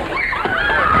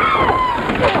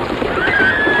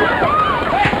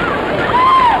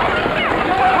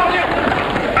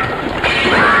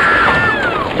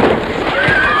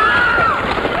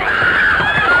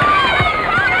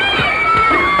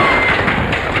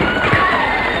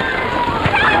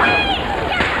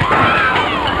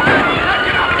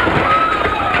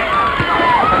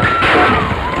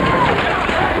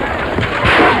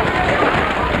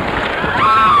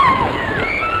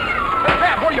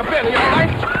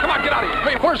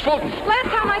 Where's Fulton? Last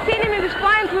time I seen him, he was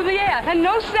flying through the air, and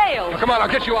no sails. Well, come on, I'll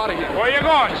get you out of here. Where you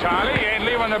going, Charlie? You ain't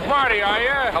leaving the party, are you?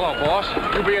 Hello, boss.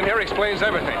 You being here explains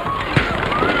everything.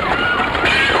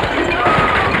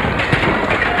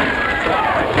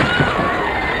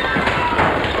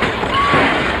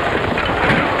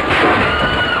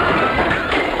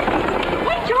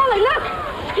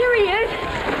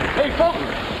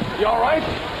 Fulton, you all right?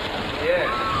 Yes.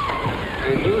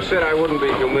 And you said I wouldn't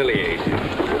be humiliated.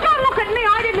 Don't look at me.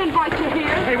 I didn't invite you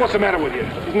here. Hey, what's the matter with you?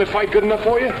 Isn't the fight good enough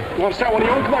for you? You want to start one of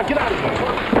your own? Come on, get out of here.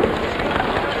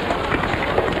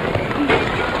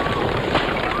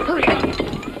 Hurry.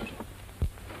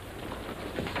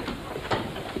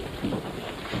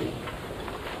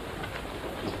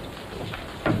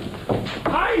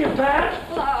 Hiya, Pat.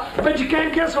 Hello. Bet you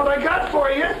can't guess what I got for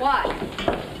you. What?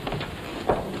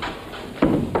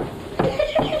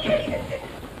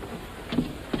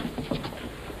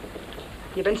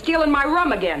 You've been stealing my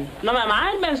rum again. No, ma'am,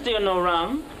 I ain't been stealing no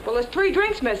rum. Well, there's 3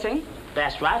 drinks missing.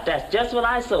 That's right. That's just what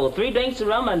I sold. 3 drinks of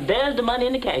rum, and there's the money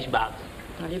in the cash box.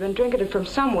 Well, you've been drinking it from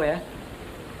somewhere.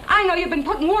 I know you've been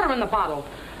putting water in the bottle.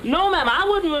 No, ma'am, I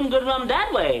wouldn't run good rum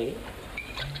that way.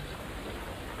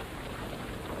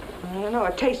 I don't know.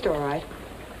 It tastes all right.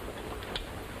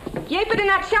 You ain't been in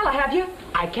that cellar, have you?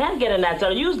 I can't get in that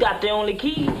cellar. You's got the only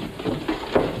key.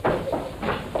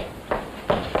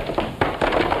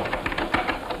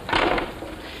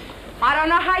 I don't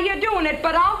know how you're doing it,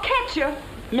 but I'll catch you.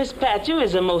 Miss Pat, you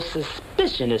is the most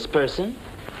suspicious person.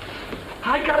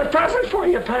 I got a present for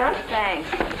you, Pat. Thanks.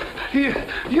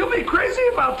 You'll be crazy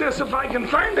about this if I can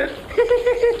find it.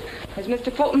 Has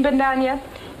Mr. Fulton been down yet?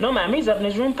 No, ma'am, he's up in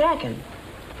his room packing.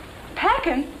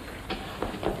 Packing?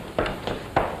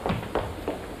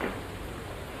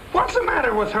 What's the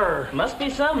matter with her? Must be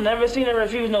something. Never seen her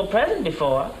refuse no present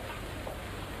before.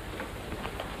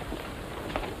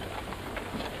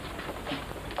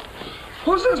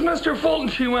 Who's this Mr. Fulton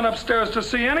she went upstairs to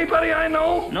see? Anybody I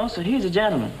know? No, sir, he's a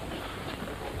gentleman.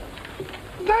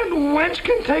 That wench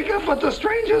can take up with the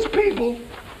strangest people.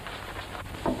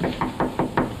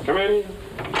 Come in.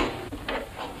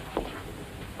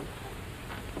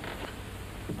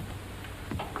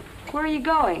 Where are you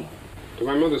going? To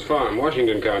my mother's farm,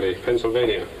 Washington County,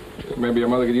 Pennsylvania. Maybe your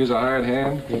mother could use a hired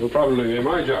hand. It'll probably be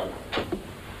my job.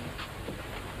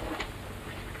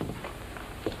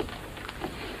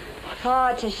 Oh,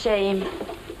 it's a shame.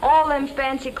 All them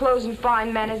fancy clothes and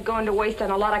fine men is going to waste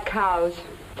on a lot of cows.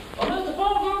 Oh, Mr.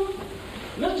 Fulton!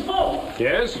 Mr. Fulton!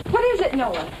 Yes? What is it,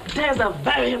 Noah? There's a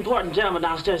very important gentleman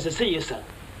downstairs to see you, sir.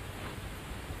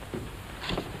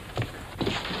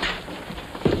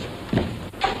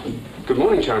 Good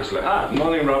morning, Chancellor. Good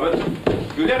morning, Robert.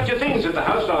 You left your things at the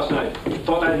house last night.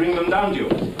 Thought I'd bring them down to you.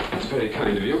 That's very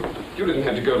kind of you. You didn't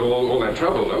have to go to all that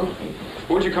trouble, though.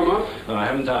 Won't you come up? No, I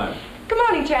haven't time. Good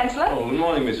morning, Chancellor. Oh, good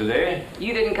morning, Miss O'Day.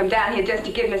 You didn't come down here just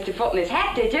to give Mr. Fulton his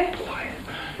hat, did you?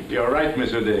 You're right,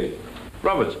 Miss O'Day.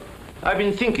 Robert, I've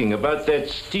been thinking about that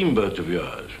steamboat of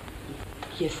yours.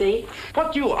 You see?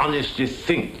 What do you honestly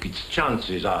think its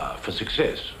chances are for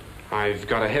success? I've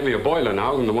got a heavier boiler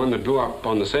now than the one that blew up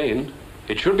on the Seine.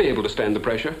 It should be able to stand the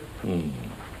pressure.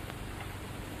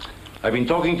 I've been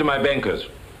talking to my bankers.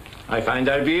 I find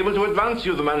I'll be able to advance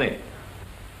you the money.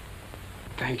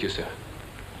 Thank you, sir.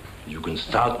 You can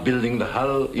start building the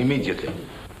hull immediately.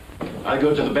 I'll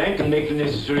go to the bank and make the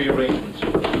necessary arrangements.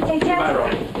 Hey,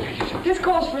 Chancellor, this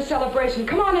calls for a celebration.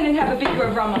 Come on in and have a beaker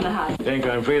of rum on the house. Thank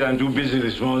you. I'm afraid I'm too busy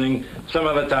this morning. Some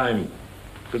other time.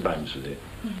 Goodbye, Miss O'Day.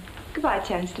 Goodbye,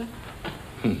 Chancellor.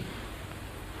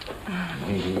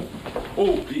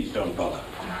 Oh, please don't bother.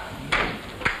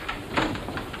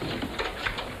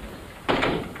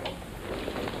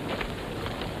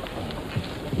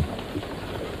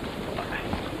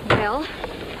 Well,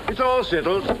 It's all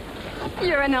settled.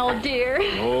 you're an old dear.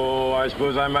 Oh, I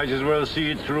suppose I might as well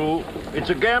see it through. It's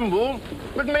a gamble,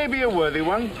 but maybe a worthy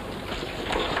one.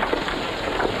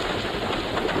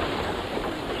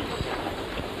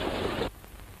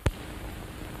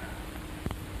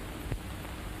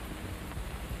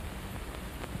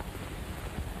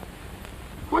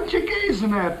 What you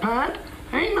gazing at, Pat?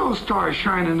 Ain't no stars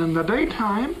shining in the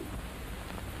daytime.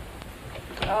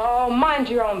 Oh, mind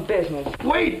your own business.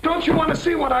 Wait, don't you want to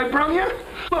see what I brung you?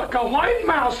 Look, a white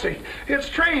mousey. It's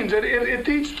trains. It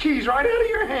eats cheese right out of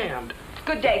your hand.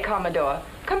 Good day, Commodore.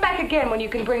 Come back again when you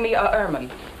can bring me a ermine.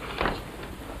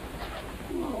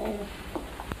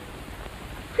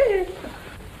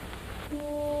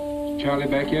 Charlie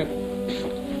back yet?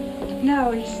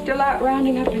 No, he's still out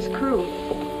rounding up his crew.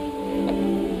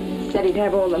 Said he'd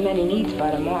have all the men he needs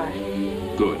by tomorrow.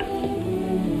 Good.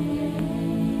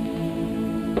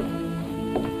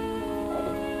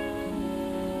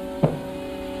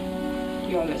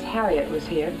 Your Miss Harriet was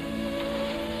here.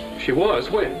 She was?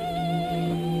 When?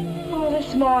 Oh,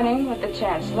 this morning with the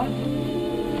Chancellor.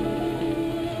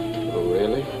 Oh,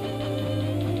 really?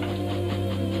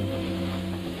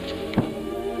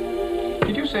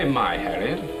 Did you say my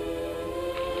Harriet?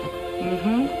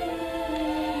 Mm-hmm.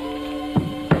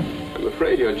 I'm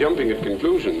afraid you're jumping at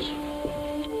conclusions.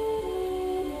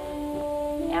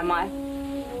 Am I?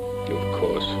 Of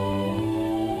course.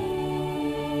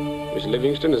 Miss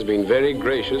Livingston has been very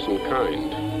gracious and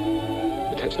kind,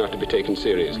 but that's not to be taken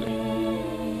seriously.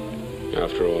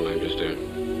 After all, I'm just a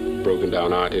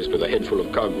broken-down artist with a head full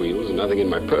of cogwheels and nothing in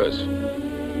my purse.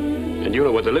 And you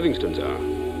know what the Livingstons are.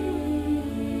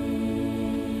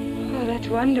 Oh, that's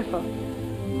wonderful.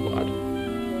 What?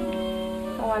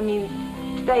 Oh, I mean,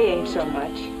 they ain't so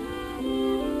much.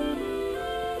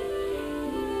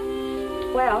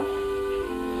 Well,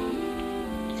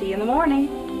 see you in the morning.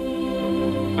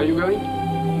 Are you going?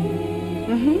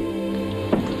 Mm-hmm.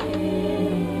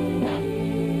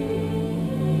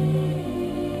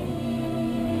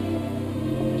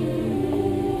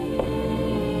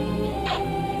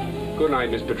 Good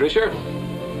night, Miss Patricia.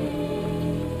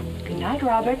 Good night,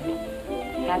 Robert.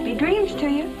 Happy dreams to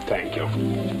you. Thank you.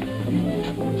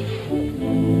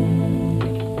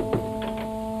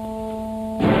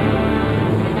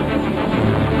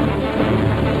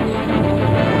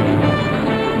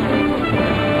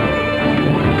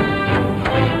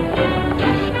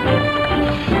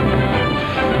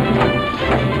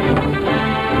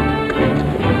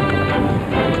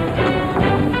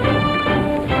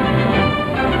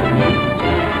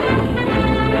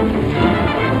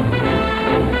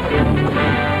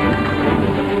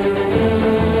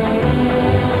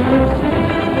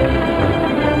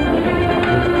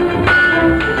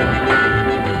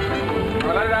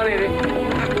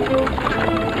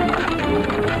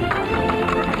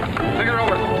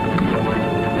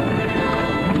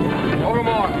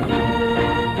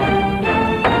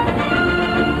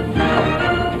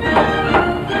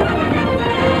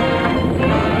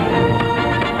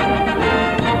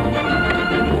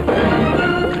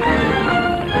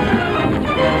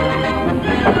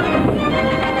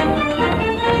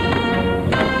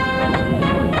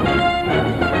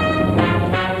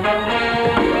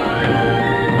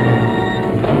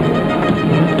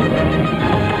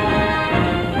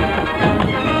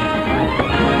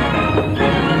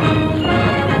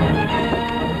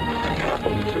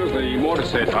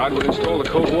 We'll install the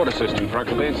cold water system for our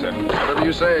condenser. Whatever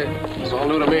you say. It's all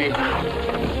new to me.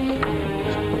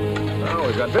 Oh,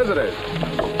 we've got visitors.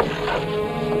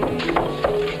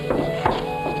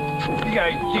 The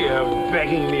idea of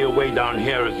begging me away down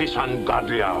here at this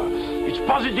ungodly hour. It's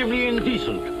positively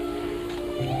indecent.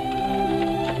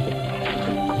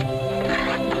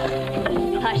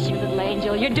 Hush, you little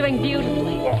angel. You're doing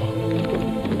beautifully.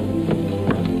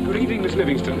 Good evening, Miss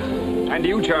Livingston. And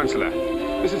you, Chancellor.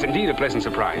 This is indeed a pleasant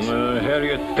surprise.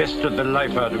 Harriet pestered the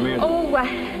life out of me. Oh,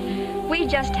 we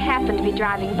just happened to be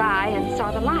driving by and saw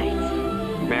the lights.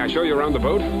 May I show you around the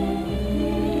boat?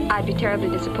 I'd be terribly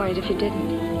disappointed if you didn't.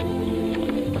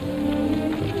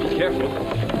 Be careful.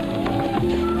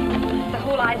 The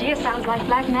whole idea sounds like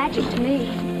black magic to me.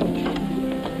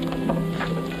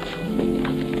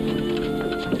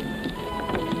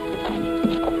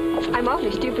 I'm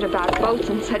awfully stupid about boats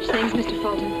and such things, Mr.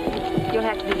 Fulton. You'll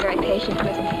have to be very patient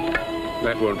with me.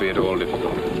 That won't be at all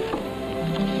difficult.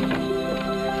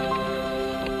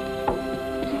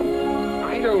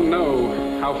 I don't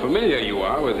know how familiar you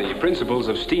are with the principles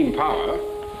of steam power.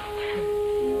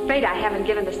 Afraid I haven't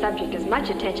given the subject as much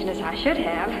attention as I should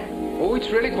have. Oh, it's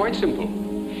really quite simple.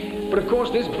 But of course,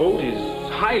 this boat is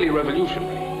highly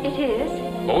revolutionary. It is?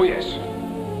 Oh, yes.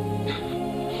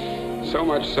 So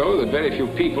much so that very few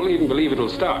people even believe it'll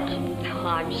start. Oh,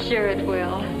 I'm sure it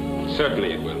will.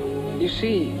 Certainly it will. You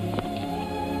see,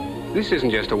 this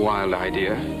isn't just a wild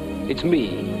idea. It's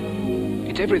me.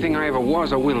 It's everything I ever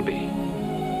was or will be.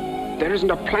 There isn't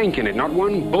a plank in it, not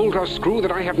one bolt or screw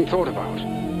that I haven't thought about.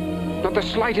 Not the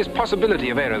slightest possibility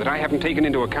of error that I haven't taken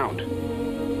into account.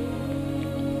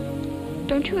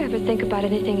 Don't you ever think about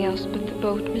anything else but the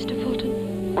boat, Mr.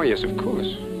 Fulton? Why, yes, of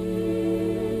course.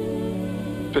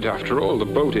 But after all, the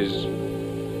boat is...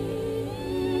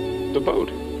 the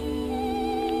boat.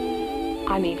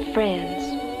 I mean friends,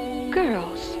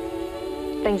 girls,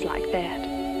 things like that.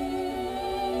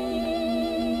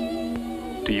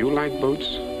 Do you like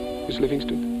boats, Miss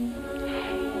Livingston?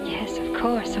 Yes, of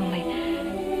course, only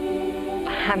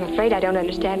I'm afraid I don't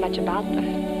understand much about them.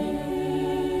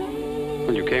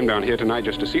 Well, you came down here tonight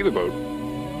just to see the boat,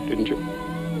 didn't you?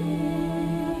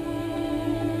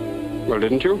 Well,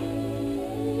 didn't you?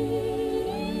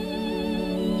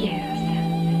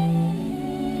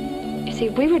 See,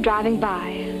 we were driving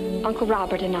by, Uncle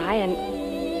Robert and I, and...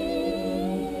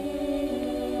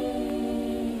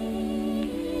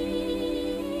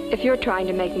 If you're trying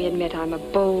to make me admit I'm a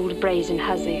bold, brazen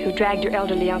hussy who dragged your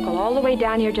elderly uncle all the way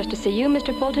down here just to see you,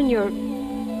 Mr. Fulton, you're...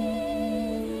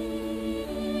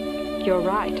 You're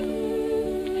right.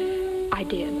 I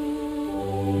did.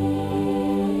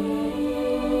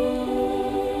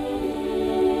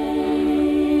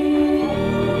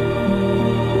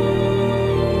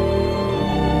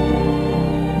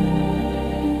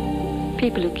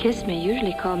 People who kiss me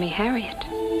usually call me Harriet.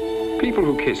 People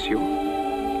who kiss you?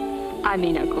 I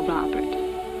mean Uncle Robert.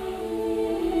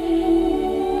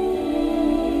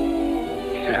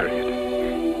 Harriet.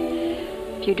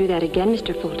 If you do that again,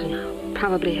 Mr. Fulton, I'll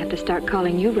probably have to start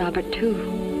calling you Robert, too.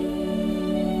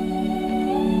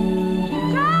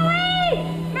 Charlie!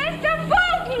 Mr.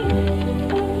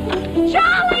 Fulton!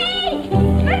 Charlie!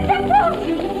 Mr.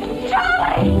 Fulton!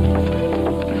 Charlie!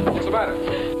 What's the matter?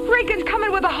 Regan's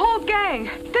coming with a whole gang.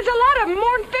 There's a lot of them,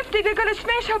 more than 50. They're going to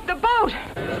smash up the boat.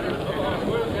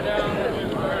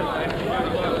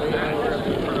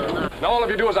 Now, all of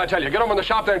you do as I tell you. Get over in the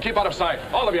shop there and keep out of sight.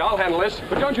 All of you, I'll handle this.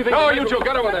 But don't you think... No, you two,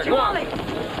 get over there. Go on.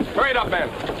 Hurry it up, man.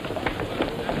 Wait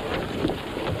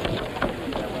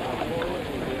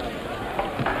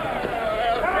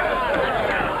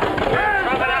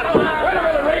a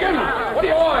minute, Regan. What do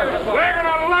you want? We're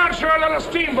gonna launch a little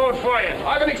steamboat for you.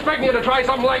 I've been expecting you to try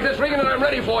something like this, Regan, and I'm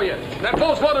ready for you. That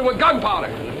boat's loaded with gunpowder.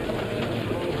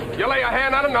 You lay a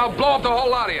hand on it, and I'll blow up the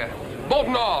whole lot of you. Boat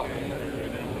and all.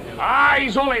 Ah,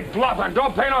 he's only bluffing.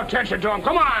 Don't pay no attention to him.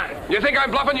 Come on. You think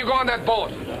I'm bluffing? You go on that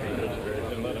boat.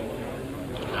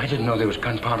 I didn't know there was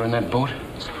gunpowder in that boat.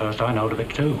 It's the first I knowed of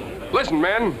it, too. Listen,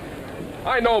 men.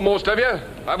 I know most of you.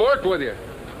 I've worked with you.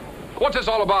 What's this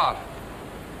all about?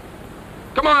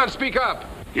 Come on, speak up.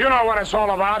 You know what it's all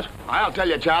about. I'll tell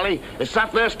you, Charlie. It's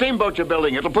that there steamboat you're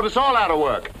building. It'll put us all out of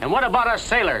work. And what about us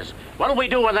sailors? What'll we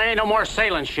do when there ain't no more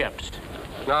sailing ships?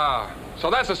 Ah,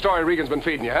 so that's the story Regan's been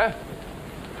feeding you, huh?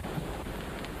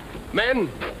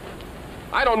 Men,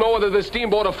 I don't know whether this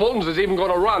steamboat of Fulton's is even going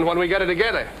to run when we get it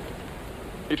together.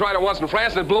 He tried it once in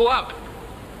France and it blew up.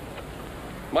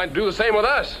 Might do the same with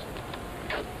us.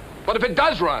 But if it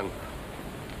does run,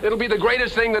 it'll be the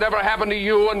greatest thing that ever happened to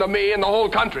you and to me and the whole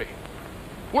country.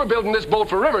 We're building this boat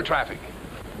for river traffic.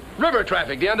 River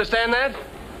traffic, do you understand that?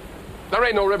 There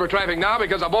ain't no river traffic now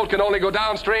because a boat can only go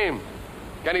downstream.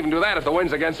 Can't even do that if the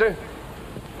wind's against her.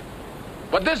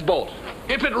 But this boat,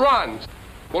 if it runs,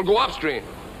 will go upstream.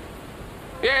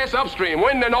 Yes, upstream,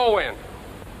 wind and no wind.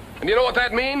 And you know what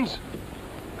that means?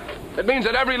 It means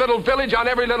that every little village on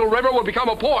every little river will become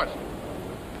a port.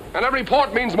 And every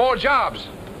port means more jobs.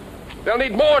 They'll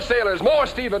need more sailors, more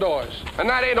stevedores. And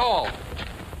that ain't all.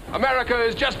 America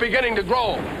is just beginning to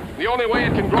grow. The only way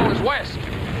it can grow is west.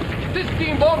 This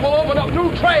steamboat will open up new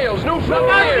trails, new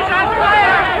frontiers.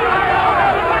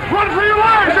 Run for your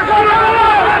lives! You're going to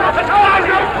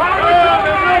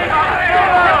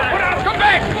Come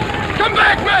back! Come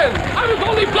back, men! I was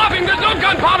only bluffing. There's no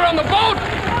gunpowder on the boat.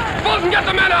 Fulton, get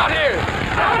the men out here.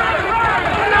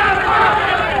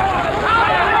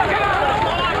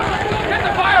 Get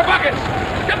the fire buckets.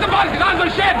 Get the buckets on the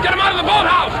shed. Get them out of the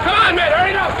boathouse. Come on, men,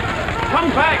 hurry up. Come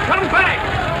back! Come back!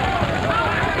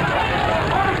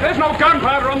 There's no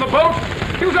gunpowder on the boat.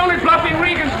 He was only bluffing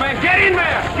Regan's men. Get in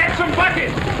there! Get some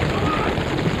buckets!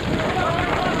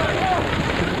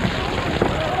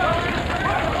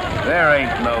 There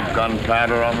ain't no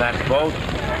gunpowder on that boat.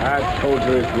 I told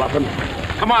you he's bluffing.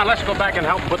 Come on, let's go back and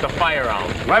help put the fire out.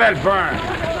 Let it burn.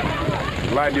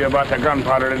 Lied to you about the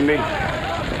gunpowder, didn't he?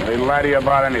 He lied to you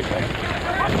about anything.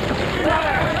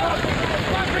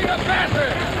 Bring up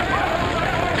faster.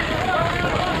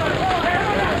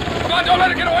 Come on, don't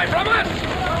let it get away from us.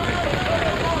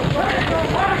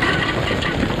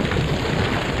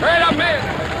 Hurry it up, man.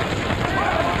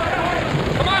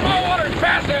 Come on, more water,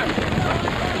 faster.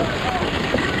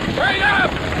 Hurry it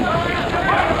up.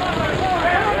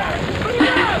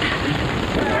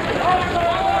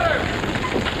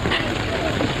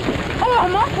 Oh,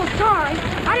 I'm awful sorry.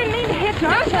 I didn't mean to hit you.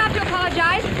 Don't stop to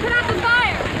apologize. Put out the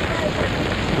fire.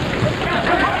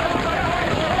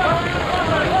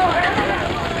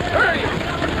 Hurry!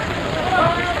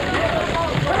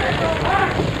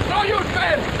 No use,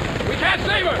 Ben! We can't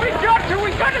save her! We've got to!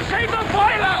 We've got to save the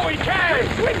boiler! We can!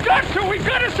 We've got to! We've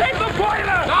got to save the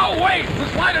boiler! Now wait! We'll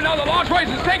slide her down the launchways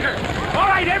and sink her! All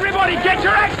right, everybody, get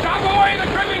your axe! Chop away the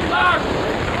cribbing blocks!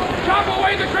 Chop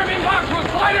away the cribbing blocks! We'll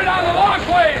slide her down the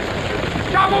launchways!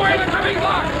 Chop away the cribbing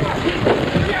blocks! Give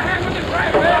me a hand with this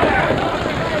ramp, man!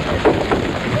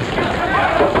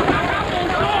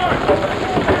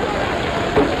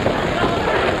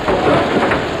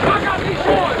 Knock out these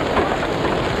doors!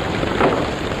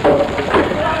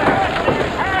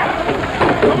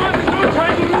 Come on, the door's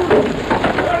trying to move!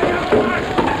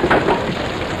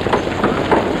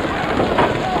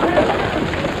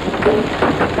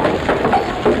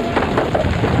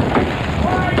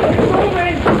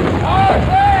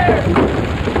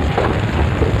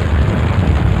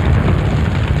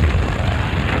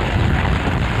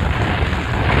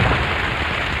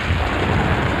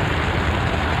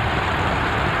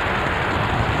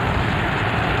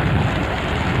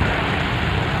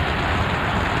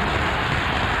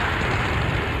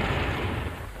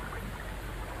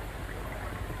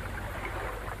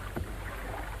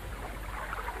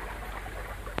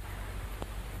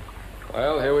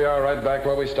 right back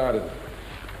where we started.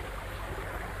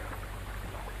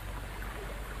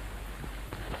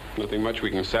 Nothing much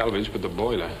we can salvage but the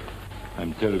boiler.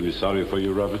 I'm terribly sorry for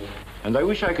you, Robert. And I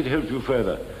wish I could help you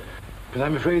further. But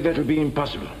I'm afraid that will be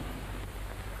impossible.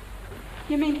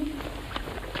 You mean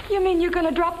you're going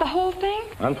to drop the whole thing?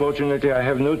 Unfortunately, I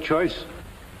have no choice.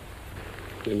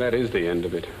 And that is the end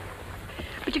of it.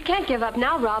 But you can't give up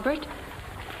now, Robert.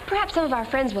 Perhaps some of our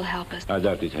friends will help us. I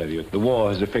doubt it, Harriet. The war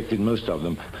has affected most of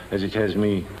them, as it has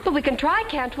me. But we can try,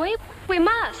 can't we? We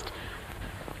must.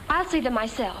 I'll see them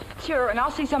myself. Sure, and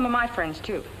I'll see some of my friends,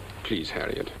 too. Please,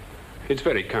 Harriet. It's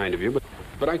very kind of you,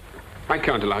 but I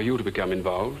can't allow you to become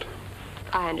involved.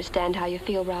 I understand how you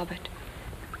feel, Robert.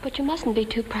 But you mustn't be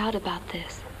too proud about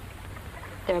this.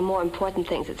 There are more important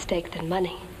things at stake than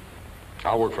money.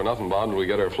 I'll work for nothing, Bond, when we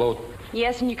get her afloat.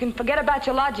 Yes, and you can forget about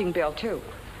your lodging bill, too.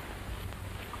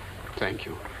 Thank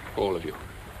you, all of you,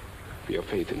 for your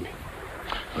faith in me.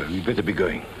 Well, we'd better be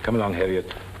going. Come along,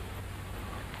 Harriet.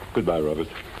 Goodbye, Robert.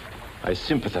 I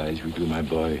sympathize with you, my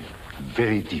boy,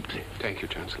 very deeply. Thank you,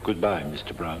 Chancellor. Goodbye,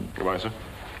 Mr. Brown. Goodbye, sir.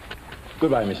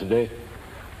 Goodbye, Mr. Day.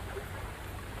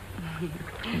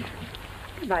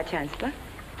 Goodbye, Chancellor.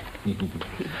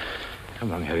 Come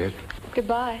along, Harriet.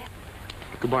 Goodbye.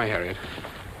 Goodbye, Harriet.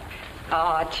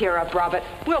 Oh, cheer up, Robert.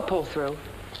 We'll pull through.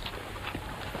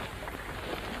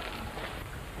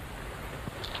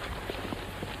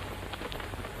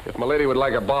 If my lady would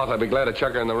like a bath, I'd be glad to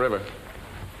chuck her in the river.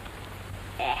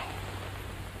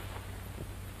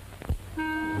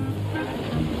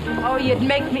 Oh, you'd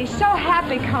make me so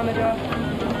happy, Commodore.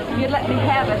 You'd let me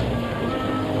have it.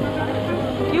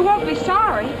 You won't be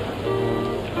sorry.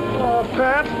 Oh,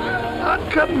 Pat,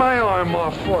 I'd cut my arm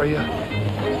off for you.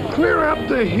 Clear up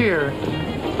to here.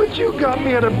 But you got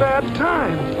me at a bad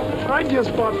time. I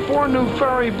just bought 4 new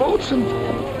ferry boats and,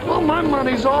 well, my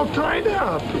money's all tied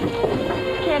up.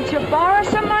 Can't you borrow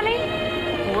some money?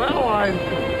 Well,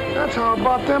 that's how I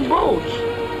bought them boats.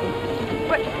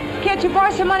 But can't you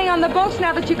borrow some money on the boats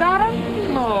now that you got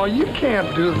them? No, you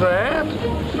can't do that.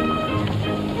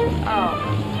 Oh.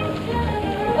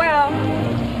 Well,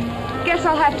 guess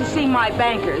I'll have to see my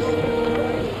bankers.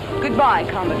 Goodbye,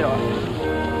 Commodore.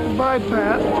 Bye,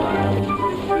 Pat.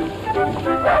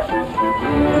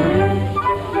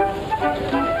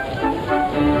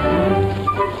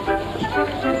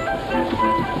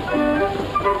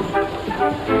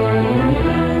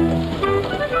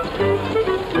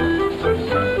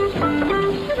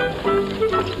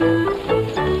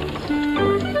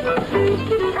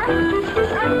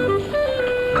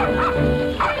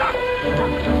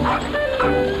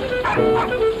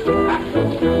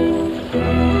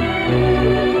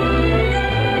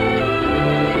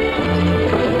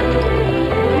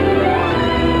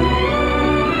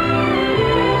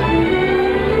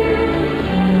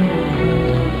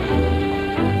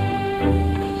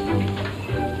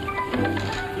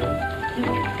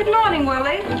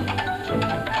 Willie.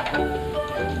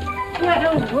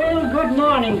 Well, good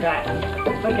morning, Pat.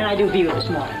 What can I do for you this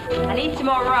morning? I need some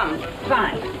more rum.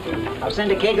 Fine. I'll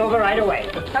send a keg over right away.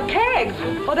 A keg?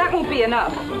 Oh, that won't be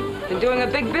enough. Been doing a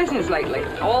big business lately.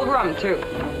 All rum, too.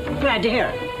 Glad to hear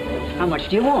it. How much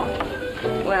do you want?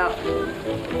 Well,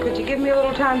 could you give me a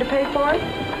little time to pay for it?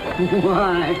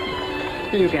 Why,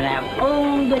 you can have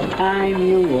all the time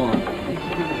you want.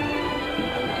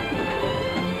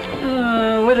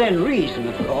 Within reason,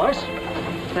 of course.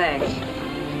 Thanks.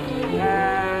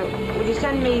 Would you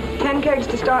send me 10 kegs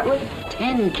to start with?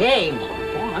 10 kegs?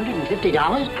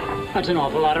 $450? That's an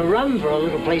awful lot of rum for a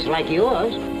little place like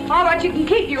yours. All right, you can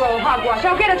keep your old hogwash.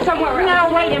 I'll get it somewhere else.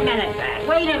 Now, wait a minute, Pat.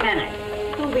 Wait a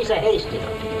minute. Don't be so hasty.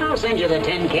 I'll send you the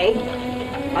 10 keg.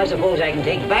 I suppose I can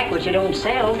take back what you don't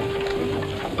sell.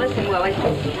 Listen, Willie.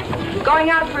 I'm going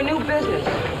out for a new business.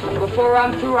 Before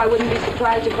I'm through, I wouldn't be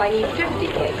surprised if I need 50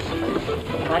 kegs.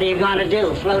 What are you going to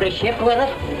do, float a ship with it?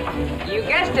 You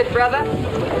guessed it, brother.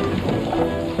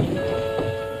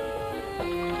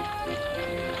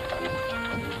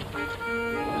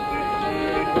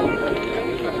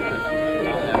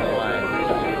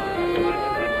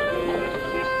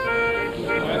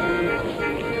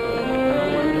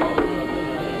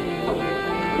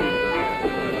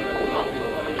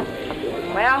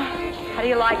 Well, how do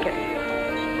you like it?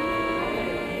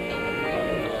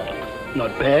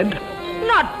 Not bad.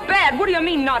 Not bad? What do you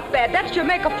mean, not bad? That's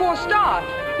Jamaica 4-star.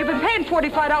 You've been paying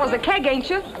 $45 a keg, ain't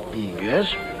you?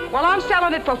 Yes. Well, I'm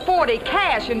selling it for 40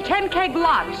 cash in 10 keg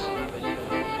lots.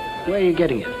 Where are you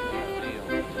getting it?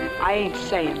 I ain't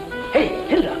saying. Hey,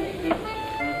 Hilda.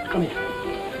 Come here.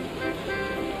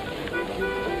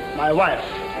 My wife.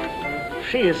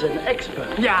 She is an expert.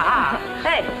 Yeah.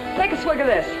 Hey, take a swig of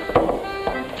this.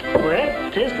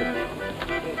 Well, taste it.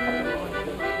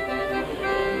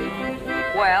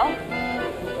 Well?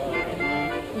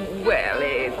 Well,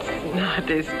 it's not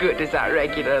as good as our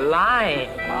regular line.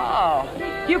 Oh.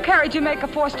 You carry Jamaica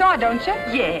 4-star, don't you?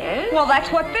 Yes. Well,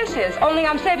 that's what this is. Only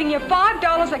I'm saving you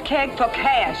 $5 a keg for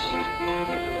cash.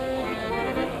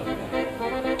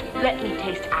 Let me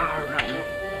taste our rum.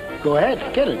 Go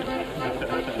ahead, get it.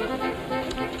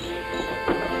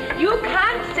 You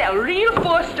can't sell real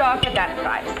 4-star for that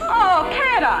price. Oh,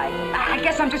 can't I? I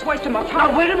guess I'm just wasting my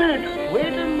time. Now, wait a minute. Wait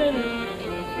a minute.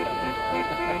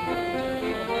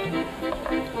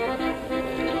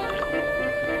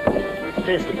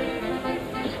 Taste it.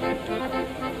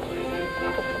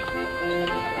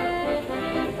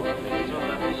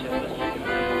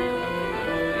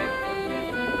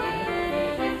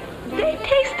 They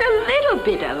taste a little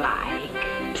bit alike.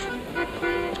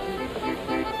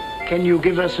 Can you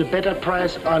give us a better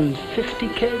price on 50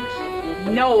 kegs?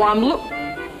 No, I'm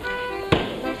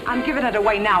giving it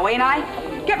away now, ain't I?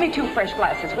 Get me 2 fresh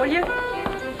glasses, will you?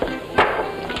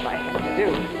 What I have to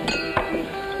do.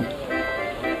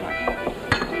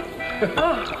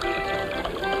 Oh.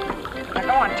 Now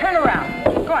go on, turn around.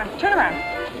 Go on, turn around.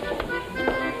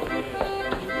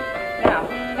 Now,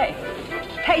 hey,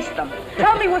 taste them.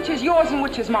 Tell me which is yours and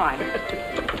which is mine.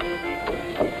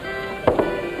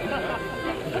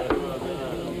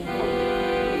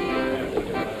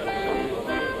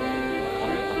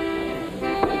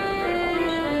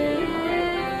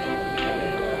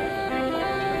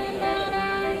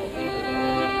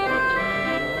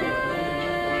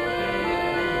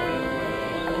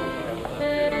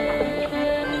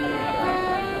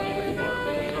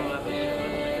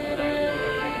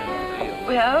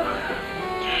 Well,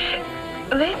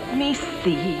 let me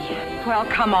see. Well,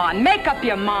 come on, make up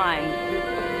your mind.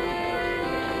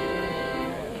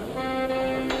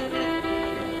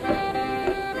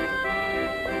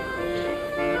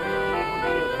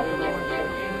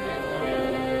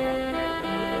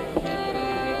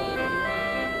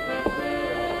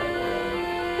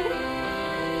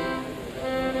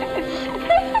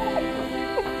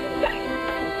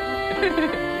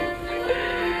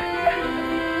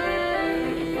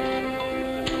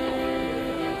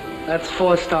 That's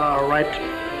 4-star, all right.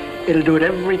 It'll do it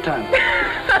every time.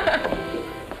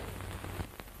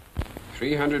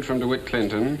 300 from DeWitt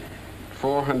Clinton,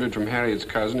 400 from Harriet's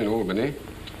cousin in Albany,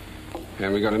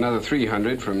 and we got another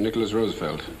 300 from Nicholas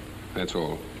Roosevelt. That's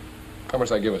all. How much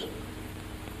did I give us?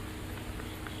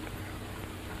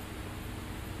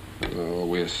 Oh,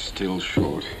 we're still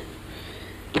short.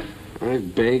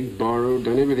 I've begged, borrowed,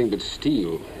 done everything but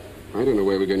steal. I don't know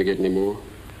where we're going to get any more.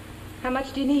 How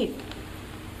much do you need?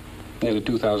 Nearly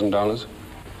 $2,000.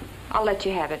 I'll let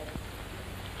you have it.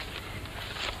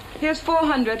 Here's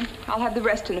 400. I'll have the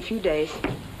rest in a few days.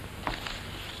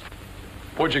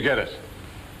 Where'd you get it?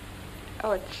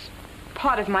 Oh, it's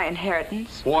part of my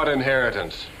inheritance. What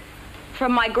inheritance?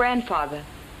 From my grandfather.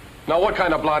 Now, what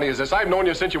kind of blondie is this? I've known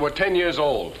you since you were 10 years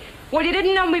old. Well, you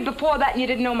didn't know me before that, and you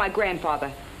didn't know my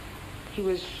grandfather. He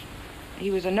was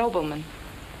a nobleman.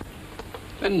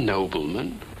 A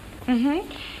nobleman? Mm-hmm.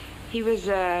 He was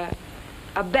a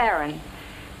baron.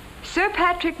 Sir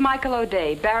Patrick Michael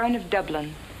O'Day, Baron of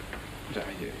Dublin.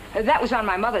 That was on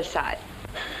my mother's side.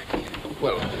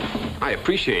 Well, I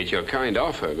appreciate your kind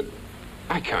offer, but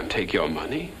I can't take your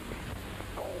money.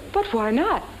 But why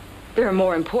not? There are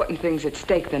more important things at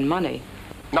stake than money.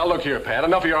 Now, look here, Pat.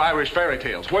 Enough of your Irish fairy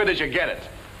tales. Where did you get it?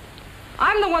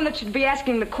 I'm the one that should be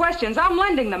asking the questions. I'm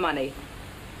lending the money.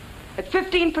 At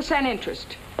 15%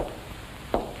 interest.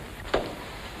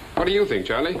 What do you think,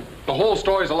 Charlie? The whole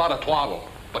story's a lot of twaddle,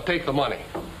 but take the money.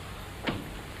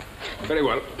 Very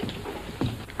well.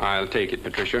 I'll take it,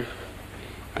 Patricia,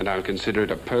 and I'll consider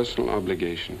it a personal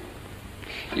obligation.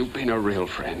 You've been a real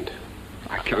friend.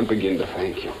 I can't begin to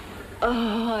thank you.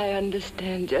 Oh, I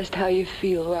understand just how you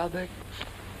feel, Robert.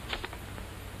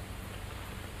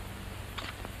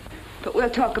 But we'll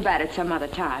talk about it some other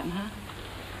time, huh?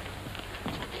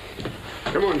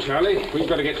 Come on, Charlie. We've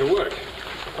got to get to work.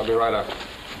 I'll be right up.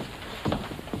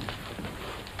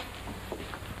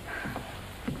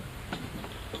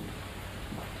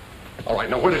 All right,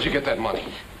 now, where did you get that money?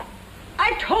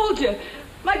 I told you.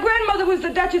 My grandmother was the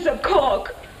Duchess of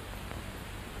Cork.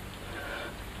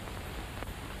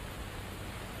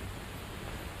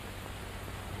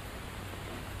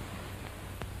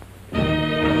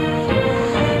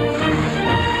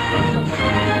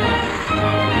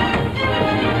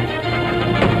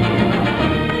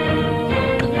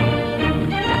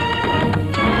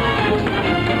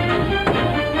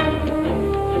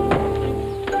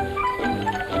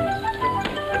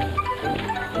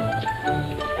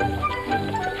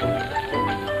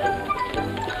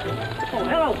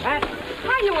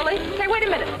 Hiya, Willie. Say, wait a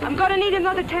minute. I'm going to need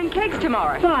another 10 kegs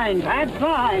tomorrow. Fine, Pat,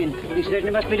 fine. You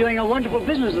certainly must be doing a wonderful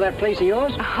business with that place of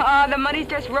yours. The money's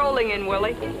just rolling in,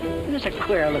 Willie. That's a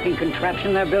queer-looking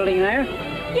contraption they're building there.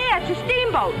 Yeah, it's a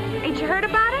steamboat. Ain't you heard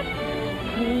about it?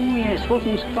 Oh, yes,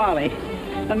 Fulton's Folly.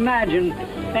 Imagine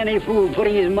any fool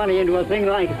putting his money into a thing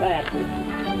like that.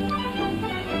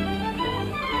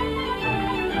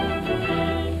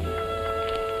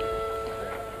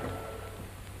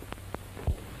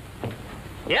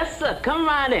 Yes, sir. Come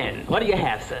right in. What do you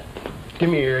have, sir? Give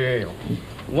me your ale.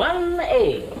 1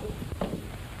 ale.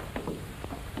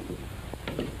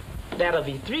 That'll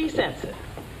be 3 cents, sir.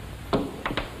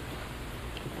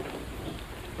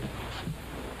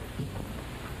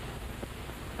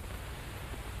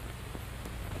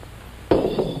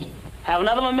 Have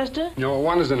another one, mister? No,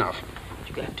 1 is enough.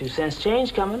 You got 2 cents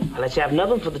change coming. I'll let you have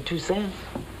another one for the 2 cents.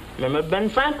 Remember Ben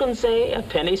Franklin say, a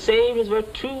penny saved is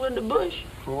worth 2 in the bush.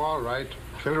 Oh, all right.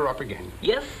 Fill her up again.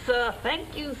 Yes, sir.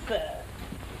 Thank you, sir.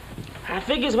 I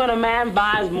figures when a man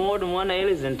buys more than 1 ale,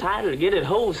 he's entitled to get it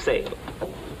wholesale.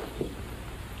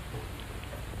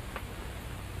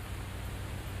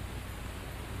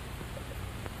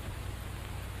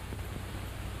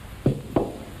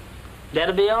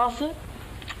 That'll be all, sir?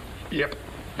 Yep.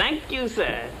 Thank you,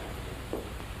 sir.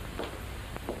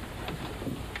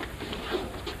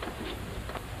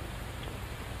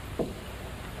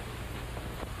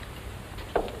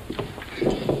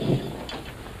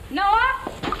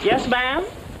 Noah? Yes, ma'am?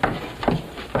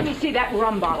 Let me see that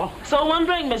rum bottle. So 1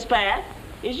 drink, Miss Pat.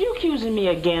 Is you accusing me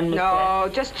again, Miss Pat?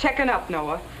 No, just checking up,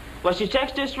 Noah. Was your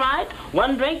checks just right?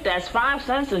 1 drink, that's 5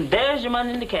 cents, and there's your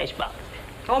money in the cash box.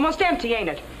 Almost empty, ain't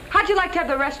it? How'd you like to have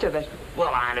the rest of it?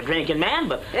 Well, I ain't a drinking man,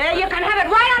 but... Yeah, you can have it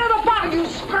right out of the bottle, you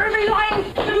scurvy, lying,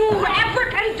 you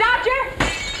African dodger!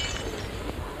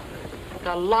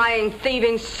 The lying,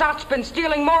 thieving sot's been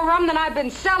stealing more rum than I've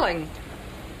been selling.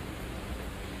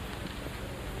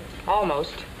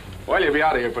 Almost. Well, you'll be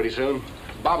out of here pretty soon.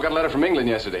 Bob got a letter from England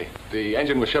yesterday. The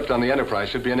engine was shipped on the Enterprise.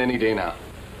 Should be in any day now.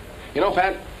 You know,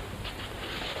 Pat,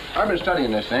 I've been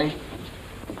studying this thing.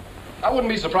 I wouldn't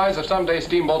be surprised if someday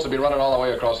steamboats would be running all the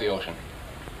way across the ocean.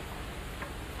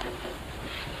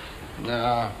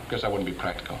 No, guess that wouldn't be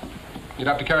practical. You'd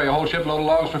have to carry a whole shipload of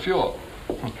logs for fuel.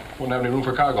 Wouldn't have any room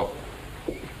for cargo.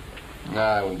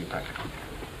 No, it wouldn't be practical.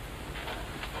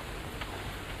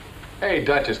 Hey,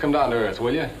 Duchess, come down to earth,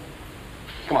 will you?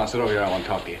 Come on, sit over here. I want to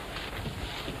talk to you.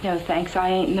 No, thanks. I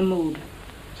ain't in the mood.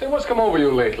 Say, what's come over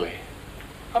you lately?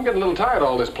 I'm getting a little tired of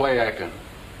all this play acting.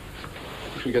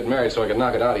 Wish we'd get married so I could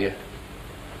knock it out of you.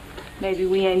 Maybe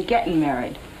we ain't getting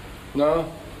married.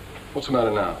 No? What's the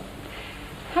matter now?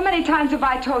 How many times have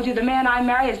I told you the man I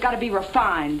marry has got to be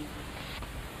refined?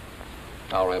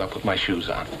 All right, I'll put my shoes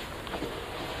on.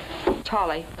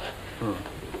 Charlie.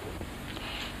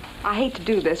 I hate to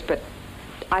do this, but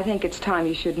I think it's time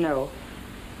you should know.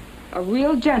 A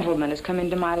real gentleman has come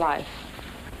into my life.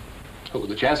 Who,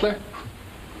 the Chancellor?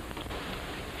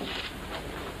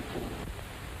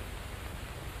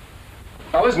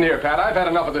 Now listen here, Pat, I've had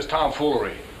enough of this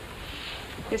tomfoolery.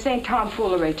 This ain't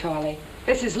tomfoolery, Charlie.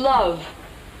 This is love.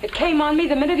 It came on me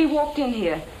the minute he walked in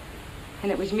here.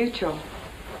 And it was mutual.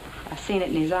 I seen it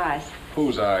in his eyes.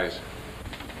 Whose eyes?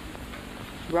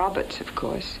 Robert's, of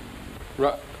course.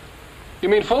 You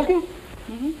mean Fulton?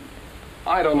 Mm-hmm.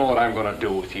 I don't know what I'm going to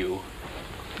do with you.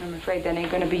 I'm afraid that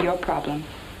ain't going to be your problem.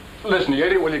 Listen, you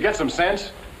idiot, will you get some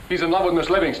sense? He's in love with Miss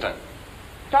Livingston.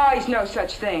 Oh, he's no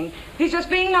such thing. He's just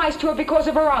being nice to her because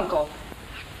of her uncle.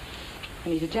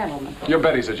 And he's a gentleman. You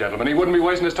bet he's a gentleman. He wouldn't be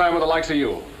wasting his time with the likes of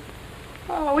you.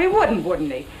 Oh, he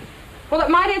wouldn't he? Well, it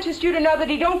might interest you to know that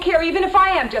he don't care even if I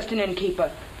am just an innkeeper.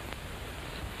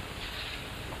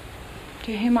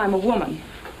 To him, I'm a woman,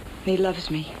 and he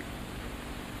loves me.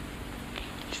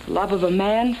 It's the love of a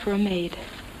man for a maid.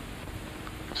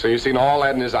 So you've seen all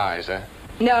that in his eyes, eh?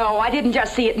 No, I didn't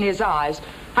just see it in his eyes.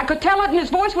 I could tell it in his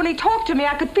voice when he talked to me.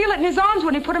 I could feel it in his arms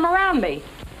when he put them around me.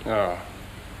 Oh.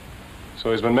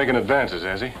 So he's been making advances,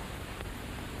 has he?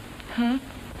 Huh?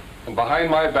 And behind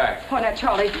my back. Oh, now,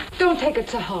 Charlie, don't take it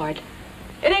so hard.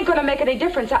 It ain't gonna make any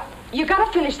difference. You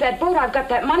gotta finish that boat. I've got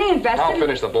that money invested. I'll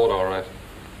finish the boat, all right.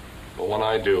 But when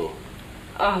I do...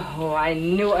 Oh, I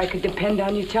knew I could depend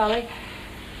on you, Charlie.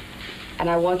 And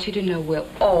I want you to know we'll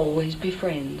always be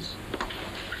friends.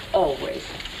 Always.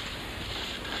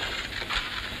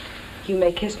 You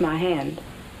may kiss my hand.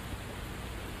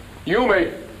 You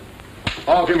may...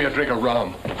 Oh, give me a drink of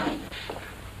rum.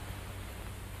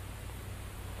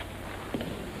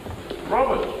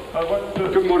 Robert,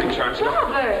 Good morning, Chancellor.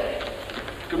 Robert!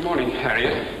 Good morning,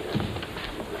 Harriet.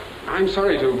 I'm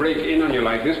sorry to break in on you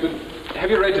like this, but Have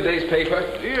you read today's paper?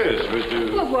 Yes,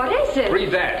 but... Well, what is it?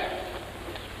 Read that.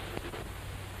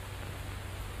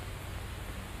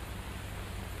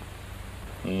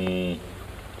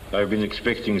 I've been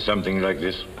expecting something like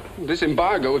this. This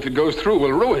embargo, if it goes through,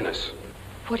 will ruin us.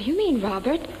 What do you mean,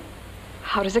 Robert?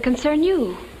 How does it concern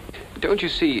you? Don't you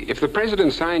see, if the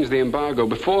President signs the embargo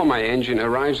before my engine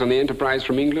arrives on the Enterprise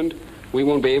from England, we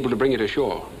won't be able to bring it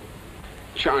ashore.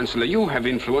 Chancellor, you have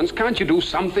influence. Can't you do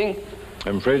something?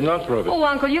 I'm afraid not, Robert. Oh,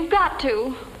 Uncle, you've got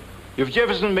to. If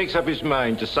Jefferson makes up his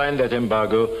mind to sign that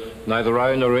embargo, neither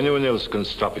I nor anyone else can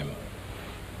stop him.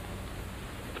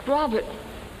 Robert,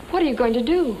 what are you going to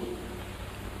do?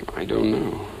 I don't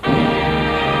know.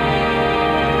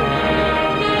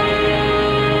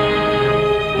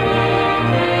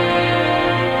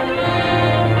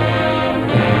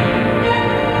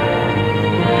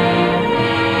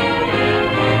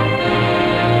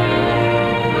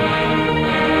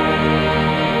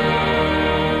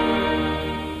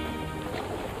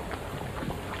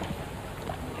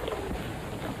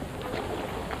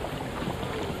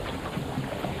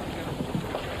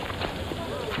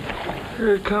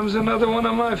 Here comes another one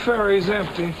of my ferries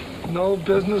empty. No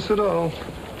business at all.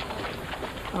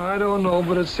 I don't know,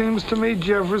 but it seems to me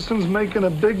Jefferson's making a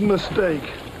big mistake.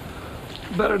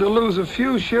 Better to lose a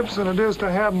few ships than it is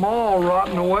to have them all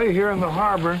rotting away here in the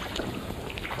harbor.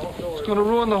 It's going to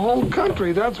ruin the whole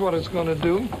country, that's what it's going to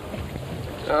do.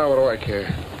 Oh, what do I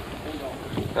care?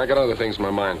 I got other things in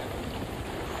my mind.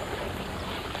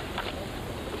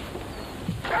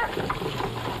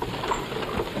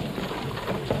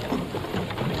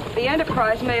 The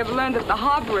Enterprise may have learned that the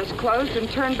harbor is closed and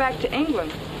turned back to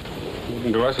England. It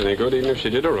wouldn't do us any good even if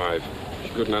she did arrive. She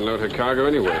couldn't unload her cargo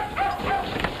anywhere.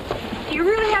 Do you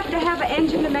really have to have an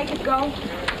engine to make it go?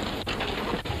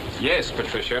 Yes,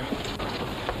 Patricia.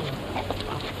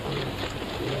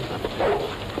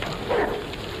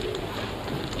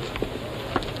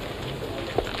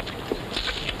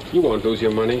 You won't lose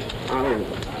your money.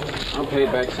 I'll pay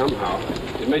it back somehow.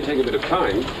 It may take a bit of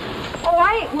time. Oh,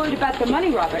 I ain't worried about the money,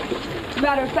 Robert. As a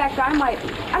matter of fact, I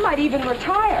might even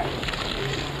retire.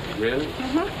 Really?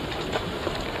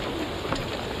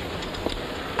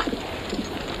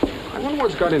 I wonder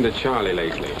what's got into Charlie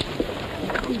lately.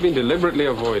 He's been deliberately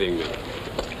avoiding me.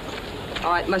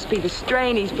 Oh, it must be the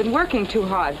strain. He's been working too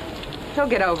hard. He'll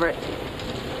get over it.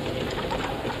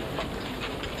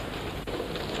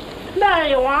 There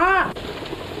you are.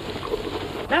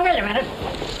 Now, wait a minute.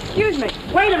 Excuse me.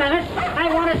 Wait a minute.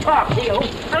 I want to talk to you.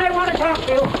 I want to talk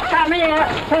to you. Come here.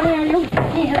 Come here,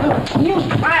 you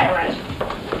pirate.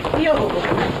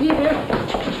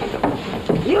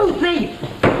 You thief.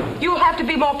 You'll have to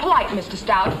be more polite, Mr.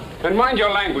 Stout. And mind your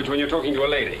language when you're talking to a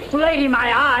lady. Lady,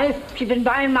 my eye, she's been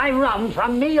buying my rum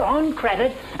from me on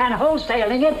credit and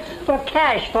wholesaling it for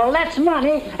cash for less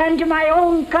money and to my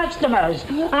own customers.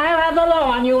 I'll have the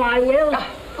law on you, I will.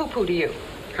 Pooh-pooh to you.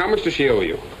 How much does she owe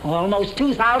you? Almost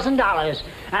 $2,000.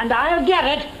 And I'll get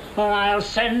it, or I'll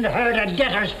send her to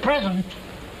debtor's prison.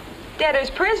 Debtor's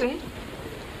prison?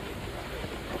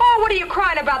 Oh, what are you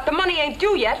crying about? The money ain't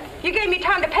due yet. You gave me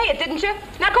time to pay it, didn't you?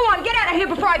 Now go on, get out of here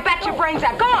before I bat your brains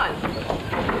out. Go on.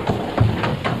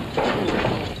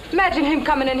 Imagine him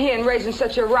coming in here and raising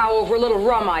such a row over a little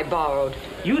rum I borrowed.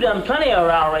 You done plenty of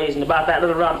row raising about that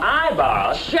little rum I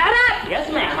borrowed. Shut up!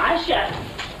 Yes, ma'am, I shut.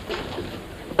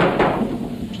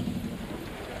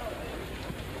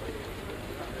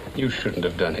 You shouldn't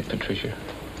have done it, Patricia.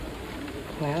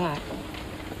 Well,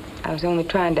 I was only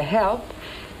trying to help.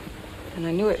 And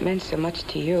I knew it meant so much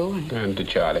to you. And to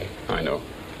Charlie, I know.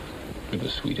 It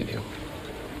was sweet of you.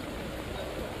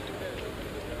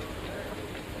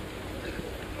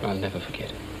 I'll never forget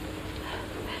it.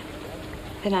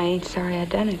 Then I ain't sorry I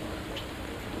done it.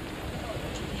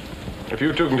 If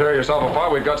you two can tear yourself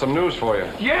apart, we've got some news for you.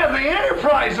 Yeah, the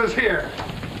Enterprise is here.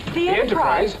 The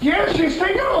Enterprise? Yeah, she's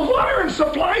taking all water and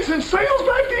supplies and sails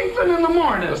back to England in the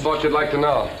morning. Just thought you'd like to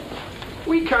know.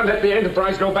 We can't let the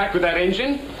Enterprise go back with that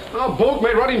engine. Our boat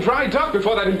may rot in dry dock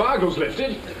before that embargo's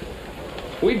lifted.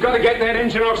 We've got to get that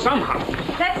engine off somehow.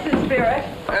 That's the spirit.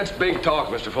 That's big talk,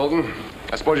 Mr. Fulton.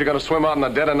 I suppose you're going to swim out in the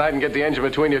dead of night and get the engine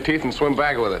between your teeth and swim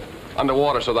back with it.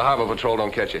 Underwater so the harbor patrol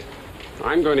don't catch you.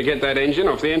 I'm going to get that engine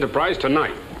off the Enterprise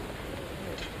tonight.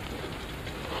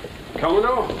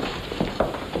 Commodore,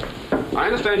 I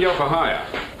understand you're for hire.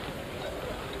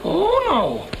 Oh,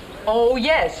 no. Oh,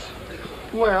 yes.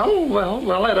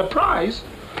 Well, at a price.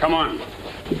 Come on.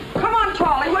 Come on,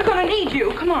 Charlie. We're going to need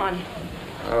you. Come on.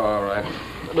 Oh, all right.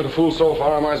 I've been a fool so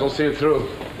far, I might as well see it through.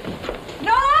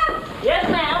 Noah! Yes,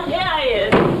 ma'am. Here I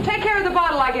is. Take care of the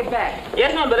bottle I get back.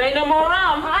 Yes, ma'am, but ain't no more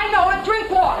rum. I know it. Drink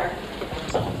water.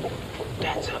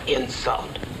 That That's an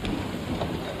insult.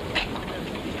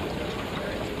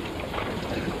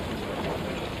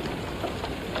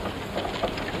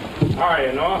 How are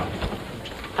you, Noah?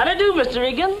 How do you do, Mr.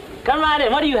 Regan? Come right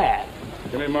in. What do you have?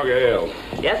 Give me a mug of ale.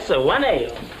 Yes, sir. 1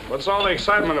 ale. What's all the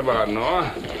excitement about,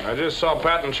 Noah? I just saw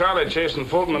Pat and Charlie chasing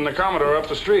Fulton and the Commodore up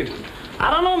the street. I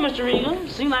don't know, Mr. Regan.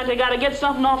 Seems like they got to get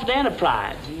something off the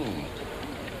Enterprise.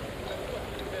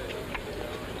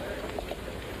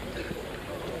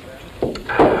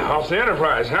 Off the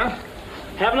Enterprise, huh?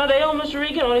 Have another ale, Mr.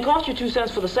 Regan. Only cost you 2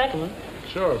 cents for the second one.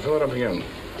 Sure, fill it up again.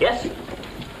 Yes, sir.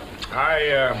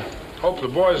 I hope the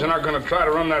boys are not going to try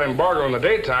to run that embargo in the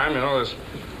daytime. You know, this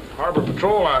harbor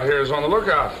patrol out here is on the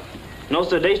lookout. No,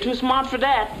 sir, they's too smart for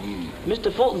that.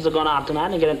 Mr. Fulton's going out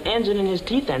tonight and get an engine in his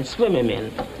teeth and swim him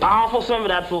in. Powerful swimmer,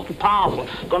 that Fulton, powerful.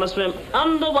 Gonna swim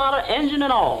underwater, engine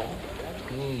and all.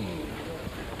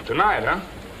 Tonight, huh?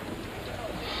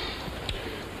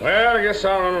 Well, I guess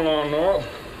I'll run along, Noel.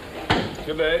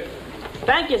 Good day.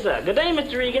 Thank you, sir. Good day,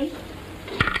 Mr. Regan.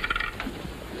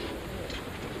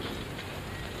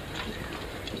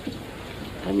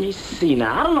 Let me see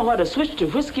now. I don't know whether to switch to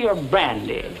whiskey or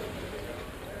brandy.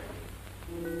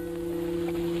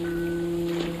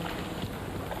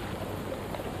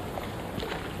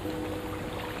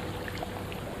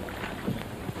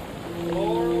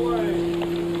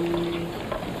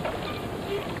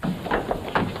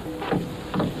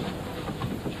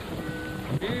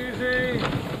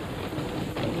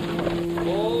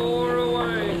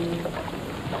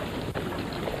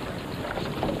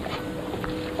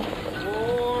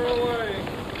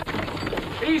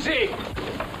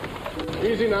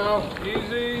 Easy now.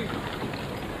 Easy.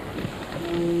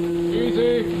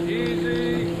 Easy.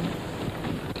 Easy.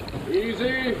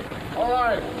 Easy. All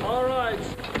right. All right.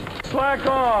 Slack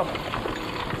off.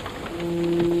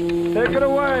 Take it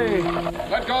away.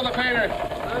 Let go of the painter.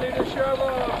 I need a shovel.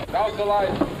 Douse the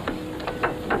light.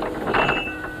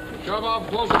 Shove off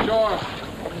close to shore.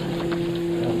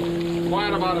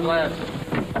 Quiet about it, lads.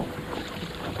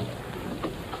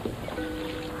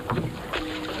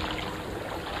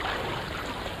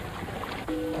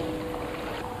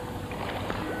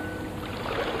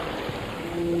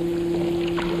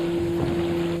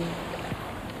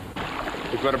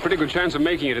 We've got a pretty good chance of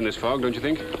making it in this fog, don't you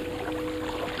think?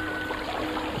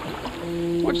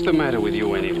 What's the matter with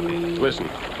you anyway? Listen,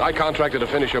 I contracted to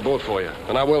finish your boat for you,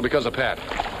 and I will because of Pat.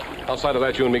 Outside of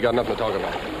that, you and me got nothing to talk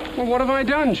about. Well, what have I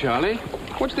done, Charlie?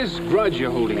 What's this grudge you're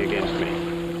holding against me?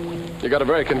 You got a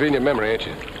very convenient memory, ain't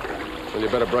you? Well, you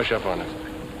better brush up on it.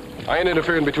 I ain't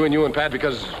interfering between you and Pat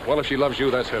because, well, if she loves you,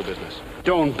 that's her business.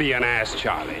 Don't be an ass,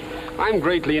 Charlie. I'm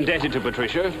greatly indebted to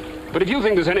Patricia, but if you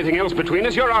think there's anything else between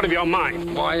us, you're out of your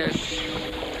mind. Why,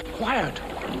 Quiet.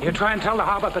 You try and tell the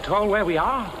harbor patrol where we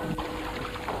are?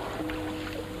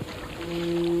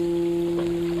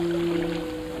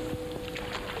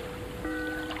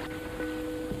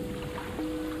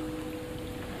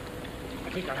 I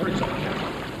think I heard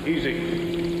something. Easy.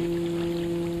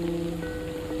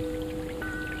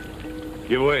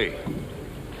 Give way.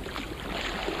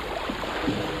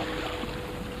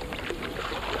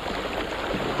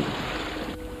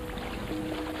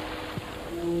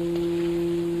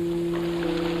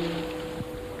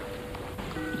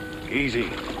 Easy.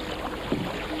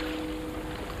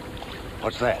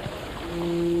 What's that?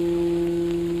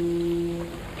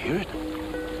 Hear it?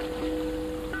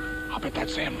 I'll bet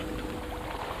that's him.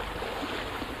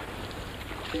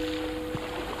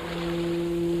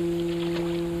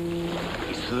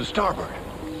 He's to the starboard.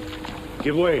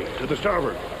 Give way to the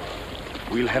starboard.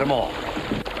 We'll head him off.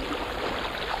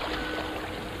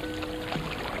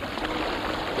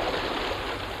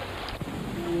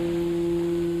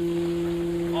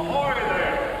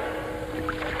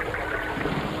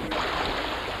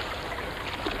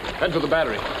 Head for the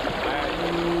battery.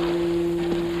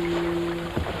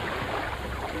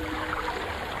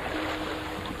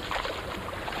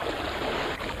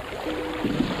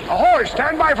 Ahoy!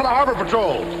 Stand by for the harbor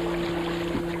patrol.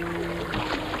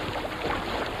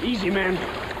 Easy, man.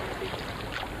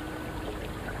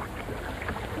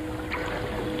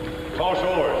 Toss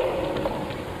oars.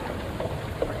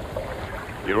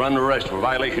 You're under arrest for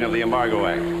violation of the Embargo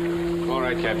Act. All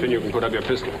right, Captain, you can put up your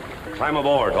pistol. Climb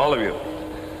aboard, all of you.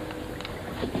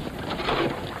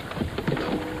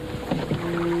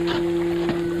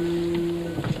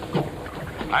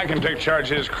 I can take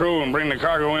charge of his crew and bring the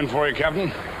cargo in for you,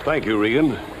 Captain. Thank you,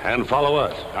 Regan. And follow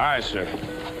us. Aye, sir.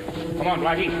 Come on,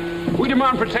 Blackie. We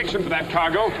demand protection for that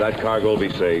cargo. That cargo will be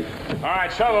safe. All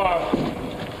right, shovel off.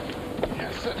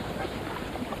 Yes, sir.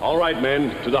 All right,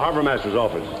 men, to the harbor master's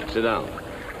office. Sit down.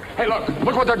 Hey,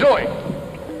 look what they're doing.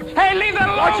 Hey, leave that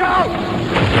alone! Watch out!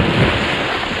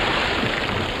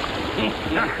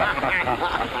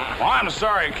 Well, I'm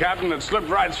sorry, Captain. It slipped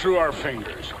right through our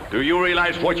fingers. Do you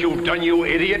realize what you've done, you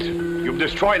idiot? You've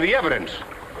destroyed the evidence.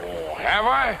 Oh, have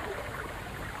I?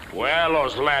 Well,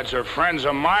 those lads are friends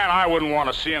of mine. I wouldn't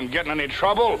want to see them get in any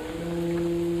trouble.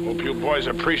 Hope you boys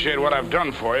appreciate what I've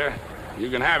done for you. You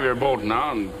can have your boat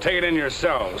now and take it in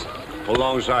yourselves. Pull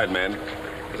alongside, man.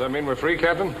 Does that mean we're free,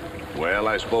 Captain? Well,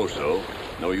 I suppose so.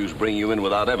 No use bringing you in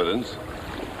without evidence.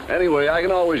 Anyway, I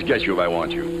can always get you if I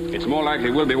want you. It's more likely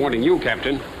we'll be wanting you,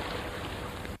 Captain.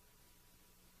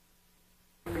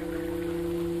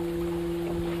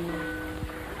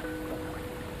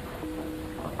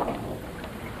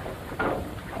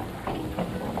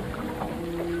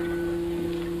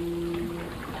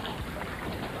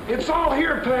 It's all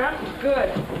here, Pat.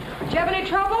 Good. Did you have any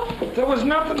trouble? There was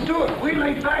nothing to it. We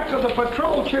laid back to the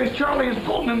patrol, chased Charlie and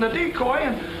Fulton in the decoy,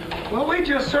 and, well, we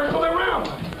just circled around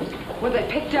them. Were they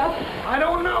picked up? I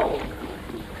don't know.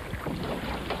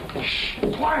 Shh,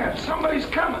 quiet. Somebody's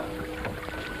coming.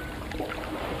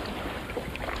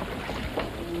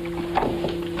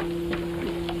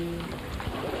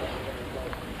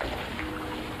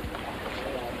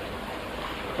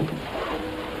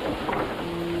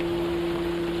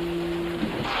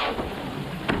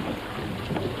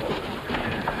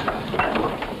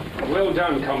 Well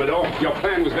done, Commodore. Your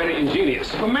plan was very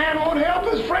ingenious. The man won't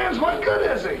help his friends. What good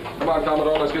is he? Come on,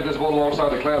 Commodore, let's get this boat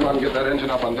alongside the Claremont and get that engine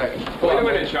up on deck. Wait a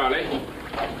minute, Charlie.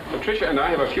 Patricia and I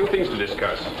have a few things to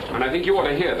discuss, and I think you ought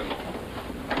to hear them.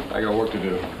 I got work to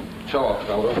do. Show off,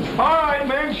 Commodore. All right,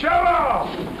 man, shut off.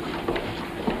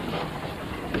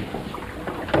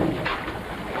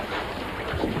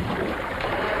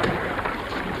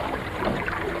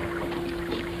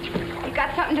 You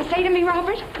got something to say to me,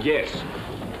 Robert? Yes.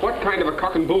 What kind of a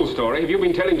cock and bull story have you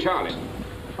been telling Charlie?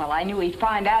 Well, I knew he'd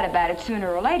find out about it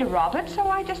sooner or later, Robert, so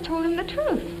I just told him the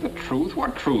truth. The truth?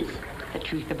 What truth? The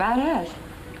truth about us.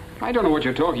 I don't know what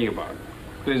you're talking about.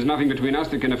 There's nothing between us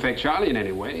that can affect Charlie in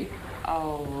any way.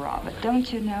 Oh, Robert,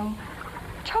 don't you know?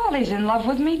 Charlie's in love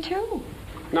with me, too.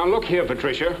 Now, look here,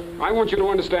 Patricia. I want you to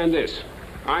understand this.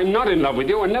 I'm not in love with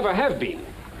you and never have been.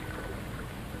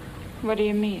 What do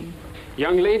you mean?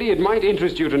 Young lady, it might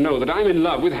interest you to know that I'm in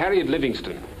love with Harriet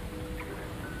Livingston.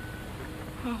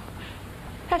 Oh,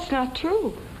 that's not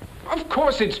true. Of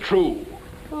course it's true.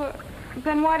 Well,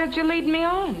 then why did you lead me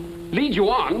on? Lead you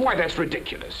on? Why, that's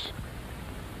ridiculous.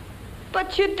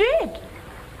 But you did.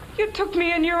 You took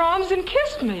me in your arms and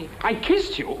kissed me. I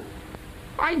kissed you?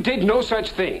 I did no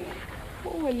such thing.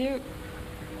 Oh, well, you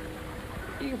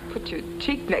put your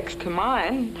cheek next to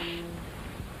mine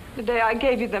the day I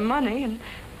gave you the money, and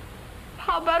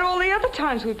how about all the other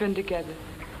times we've been together?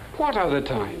 What other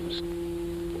times?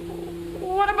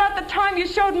 What about the time you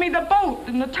showed me the boat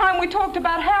and the time we talked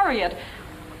about Harriet?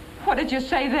 What did you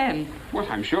say then? Well,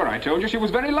 I'm sure I told you she was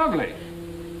very lovely.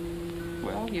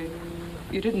 Well, you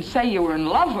didn't say you were in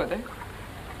love with her.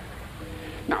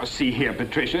 Now, see here,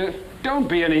 Patricia. Don't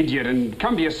be an idiot and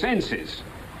come to your senses.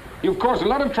 You've caused a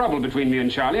lot of trouble between me and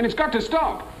Charlie, and it's got to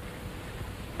stop.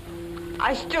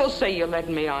 I still say you led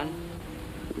me on.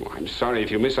 Well, I'm sorry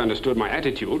if you misunderstood my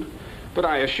attitude, but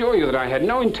I assure you that I had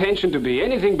no intention to be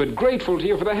anything but grateful to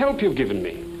you for the help you've given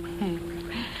me.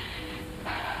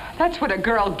 That's what a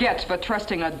girl gets for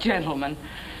trusting a gentleman.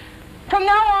 From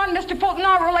now on, Mr. Fulton,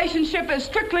 our relationship is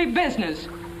strictly business.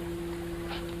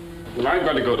 Well, I've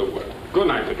got to go to work. Good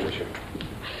night, Patricia.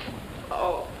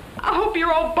 Oh, I hope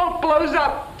your old boat blows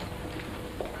up.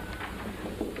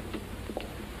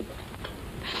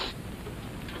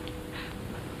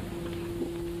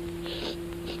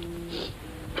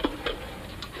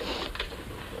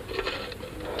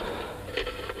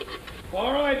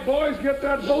 All right, boys, get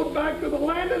that boat back to the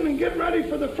landing and get ready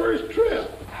for the first trip.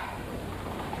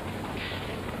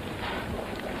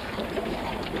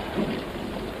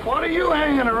 What are you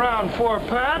hanging around for,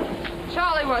 Pat?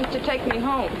 Charlie wants to take me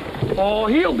home. Oh,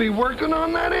 he'll be working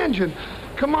on that engine.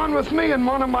 Come on with me in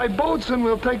one of my boats and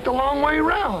we'll take the long way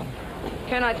round.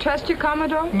 Can I trust you,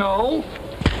 Commodore? No.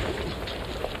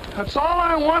 That's all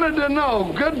I wanted to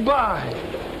know. Goodbye.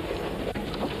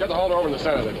 Get the halter over in the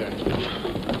center of the deck.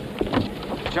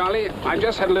 Charlie, I've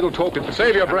just had a little talk with...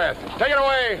 Save your breath. Take it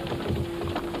away.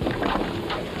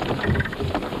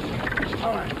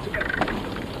 All right.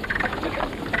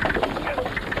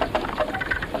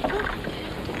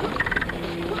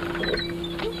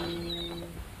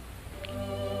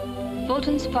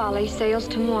 Fulton's Folly sails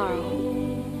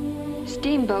tomorrow.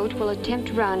 Steamboat will attempt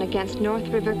run against North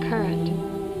River current.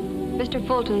 Mr.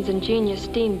 Fulton's ingenious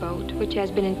steamboat, which has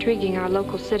been intriguing our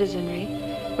local citizenry,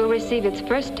 will receive its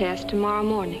first test tomorrow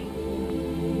morning.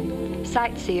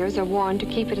 sightseers are warned to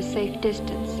keep at a safe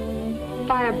distance.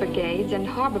 Fire brigades and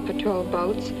harbor patrol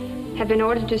boats have been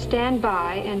ordered to stand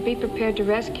by and be prepared to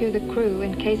rescue the crew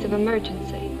in case of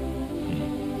emergency.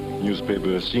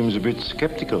 Newspaper seems a bit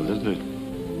skeptical, doesn't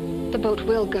it? The boat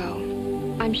will go.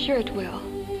 I'm sure it will.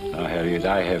 Ah, Harriet,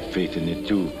 I have faith in it,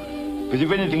 too. But if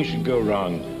anything should go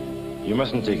wrong, you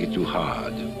mustn't take it too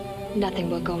hard. Nothing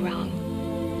will go wrong.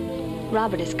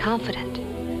 Robert is confident.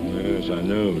 Yes, I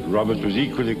know. But Robert was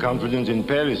equally confident in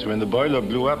Paris when the boiler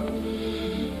blew up.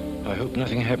 I hope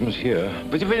nothing happens here.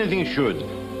 But if anything should,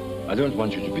 I don't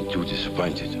want you to be too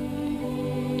disappointed.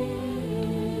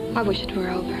 I wish it were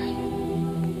over.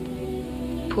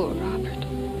 Poor Robert.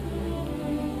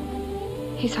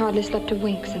 He's hardly slept a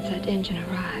wink since that engine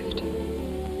arrived.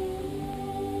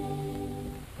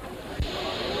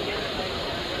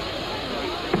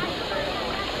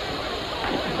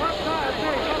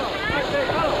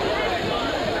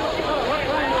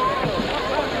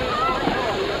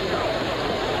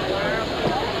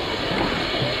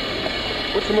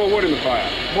 Put some more wood in the fire.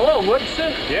 More wood,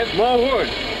 sir? Yes, more wood.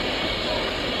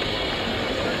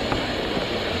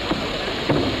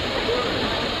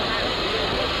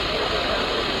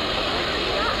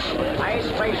 Nice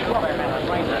face water, man.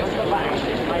 Right there. It's the last.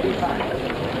 It's mighty fine.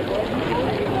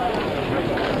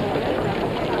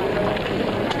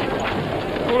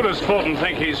 Who does Fulton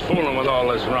think he's fooling with all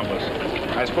this rumpus?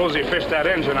 I suppose he fished that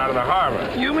engine out of the harbor.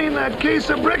 You mean that case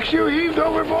of bricks you heaved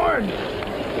overboard?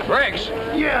 Bricks?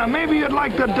 Yeah, maybe you'd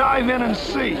like to dive in and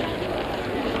see.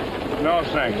 No,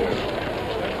 thank you.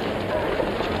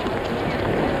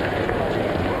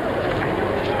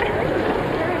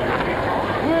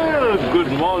 Well,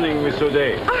 good morning, Miss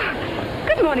O'Day.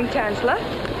 Good morning, Chancellor.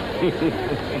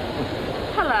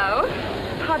 Hello.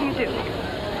 How do you do?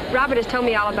 Robert has told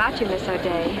me all about you, Miss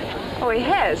O'Day. Oh, he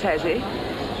has he?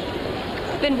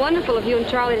 It's been wonderful of you and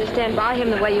Charlie to stand by him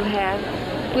the way you have.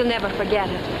 We'll never forget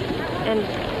it. And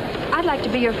I'd like to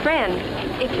be your friend,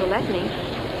 if you'll let me.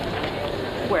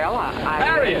 Well, I...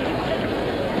 Harriet!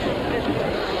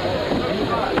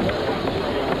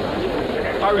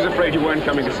 I was afraid you weren't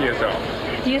coming to see us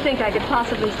off. Do you think I could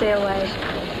possibly stay away?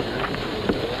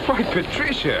 Why,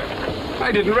 Patricia,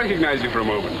 I didn't recognize you for a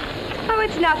moment. Oh,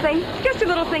 it's nothing. Just a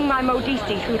little thing my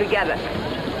modiste threw together.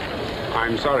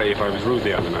 I'm sorry if I was rude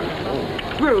the other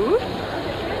night. Rude?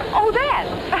 Oh, that.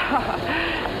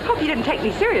 Hope you didn't take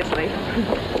me seriously.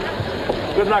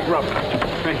 Good luck, Robert.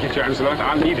 Thank you, Chancellor.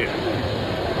 I'll need it.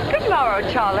 Good morrow,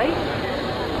 Charlie.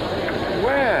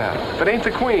 Well, that ain't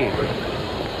the Queen.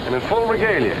 And in full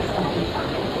regalia.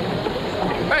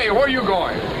 Hey, where are you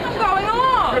going? I'm going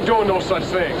along. You're doing no such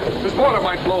thing. This boiler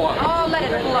might blow up. Oh, let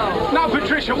it blow. Now,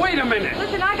 Patricia, wait a minute.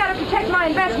 Listen, I gotta protect my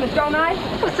investments, don't I?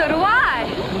 Well, so do I.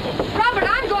 Robert,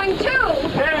 I'm going too.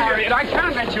 Harriet, I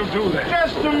can't let you do that.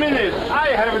 Just a minute. I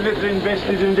have a little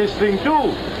invested in this thing,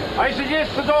 too. I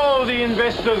suggest that all the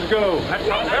investors go. That's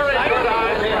a very good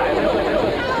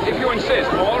idea. If you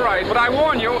insist, all right. But I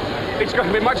warn you, it's going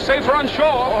to be much safer on shore.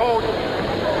 Oh.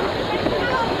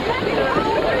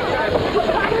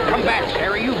 Come back,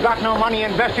 Sarah. You've got no money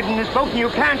invested in this boat and you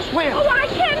can't swim. Oh, I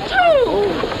can too.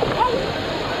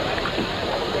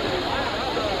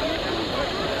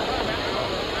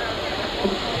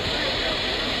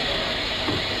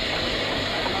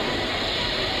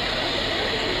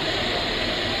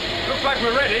 Looks like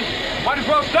we're ready. Might as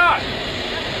well start.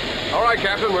 All right,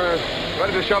 Captain. We're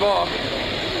ready to shove off.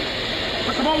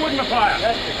 Put some more wood in the fire.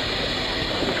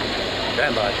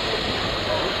 Stand by.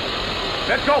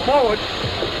 Let's go forward.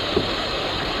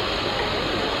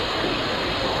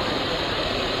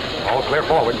 All clear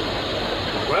forward.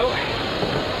 Well,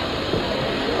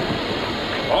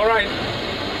 all right.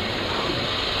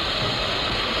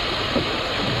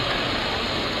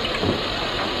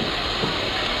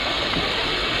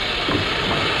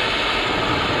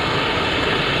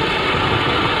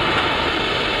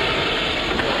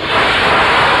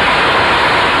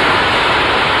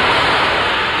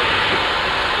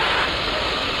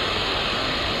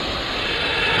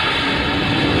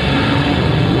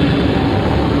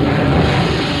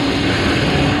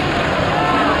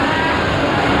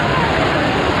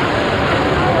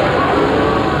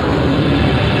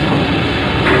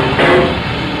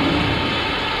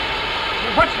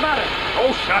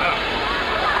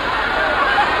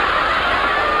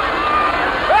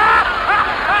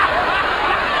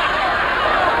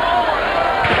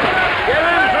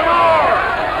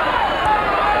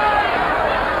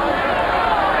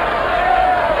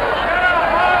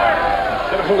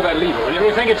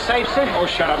 It's safe, sir? Oh,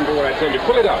 shut up and do what I tell you.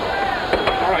 Pull it up.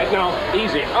 All right, now,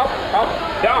 easy. Up, up,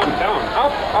 down, down,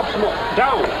 up, up some more.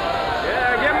 Down.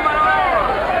 Yeah, give him an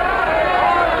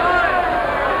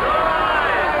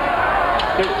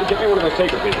Get me one of those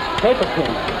taper pins. Paper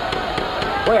pin.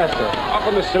 Where, sir? Up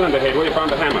on the cylinder head where you found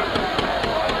the hammer.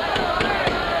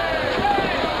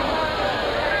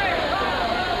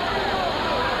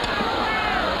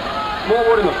 More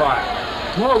wood in the fire.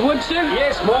 More wood, sir?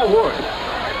 Yes, more wood.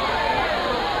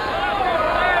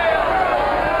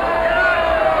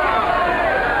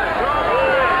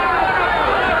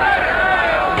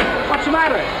 What's the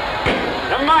matter?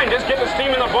 Never mind, just get the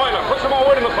steam in the boiler. Put some more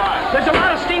wood in the fire. There's a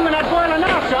lot of steam in that boiler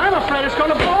now, sir. I'm afraid it's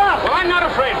going to blow up. Well, I'm not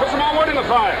afraid. Put some more wood in the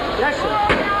fire. Yes,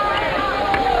 sir.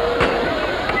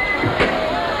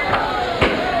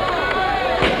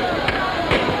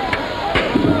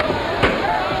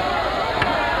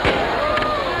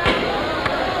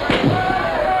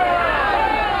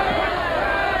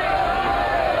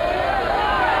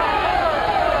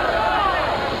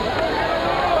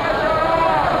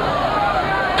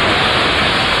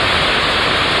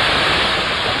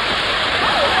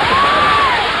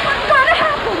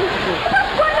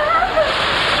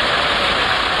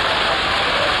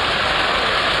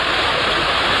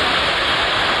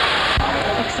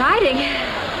 Exciting,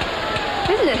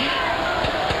 isn't it?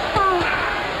 Oh,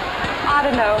 I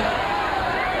don't know.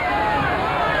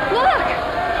 Look!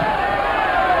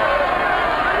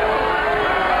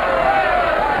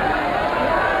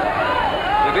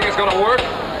 You think it's gonna work?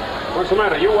 What's the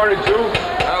matter? You worried too?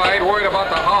 Well, I ain't worried about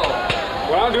the hull.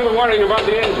 Well, I'll do the worrying about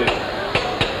the engine.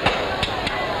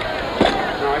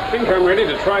 Now, I think I'm ready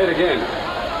to try it again.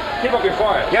 Keep up your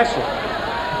fire. Yes, sir.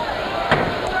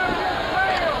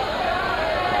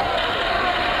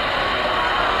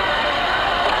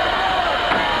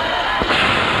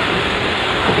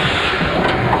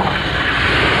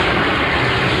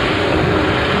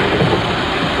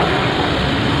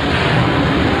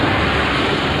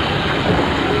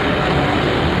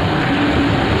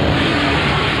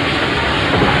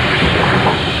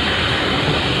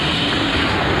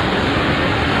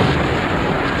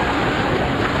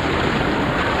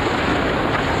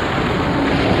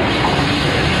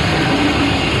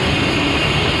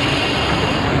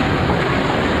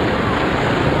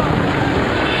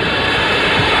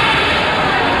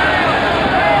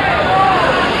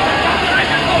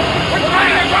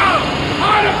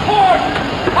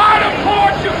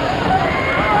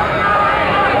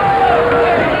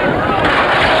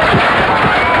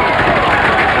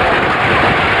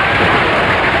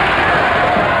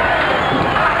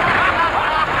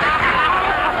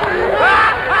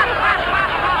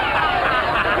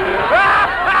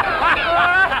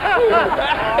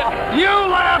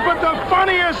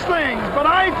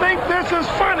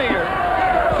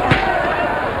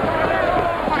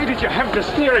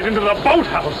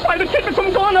 Why, to keep it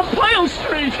from going up Pyle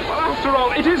Street. Well, after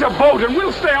all, it is a boat, and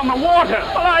we'll stay on the water.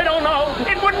 Well, I don't know.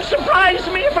 It wouldn't surprise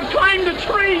me if it climbed a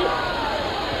tree.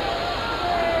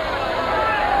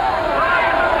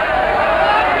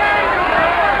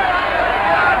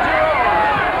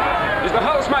 Is the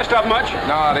hull smashed up much?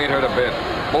 No, it ain't hurt a bit.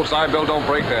 Most I build don't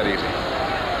break that easy.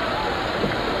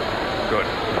 Good.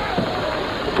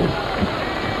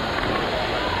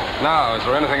 Now, is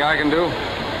there anything I can do?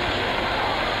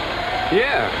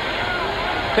 Yeah.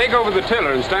 Take over the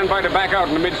tiller and stand by to back out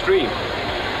in the midstream.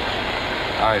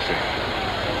 I see.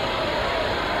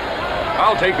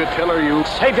 I'll take the tiller, you...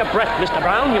 Save your breath, Mr.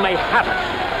 Brown. You may have it.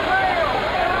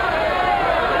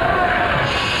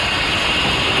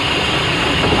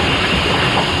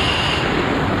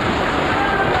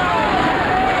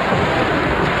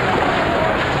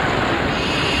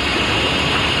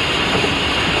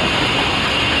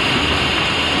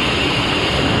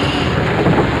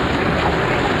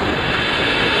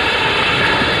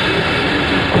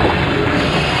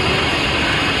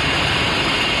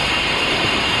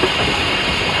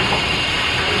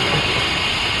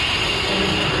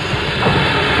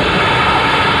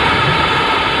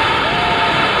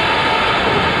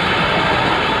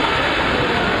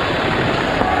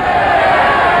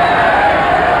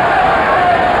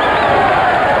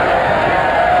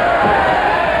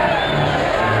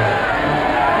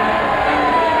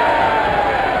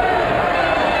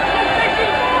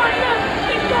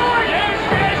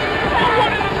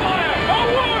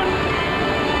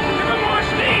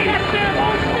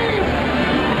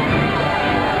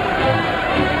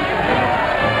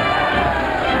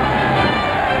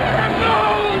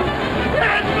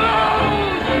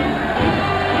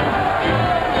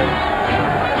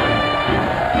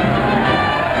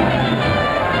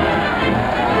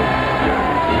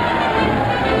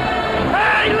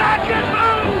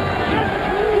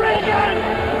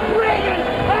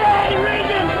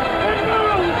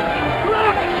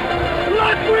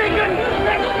 Regan!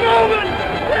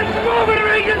 It's moving,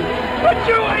 Regan! But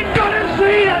you ain't gonna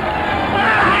see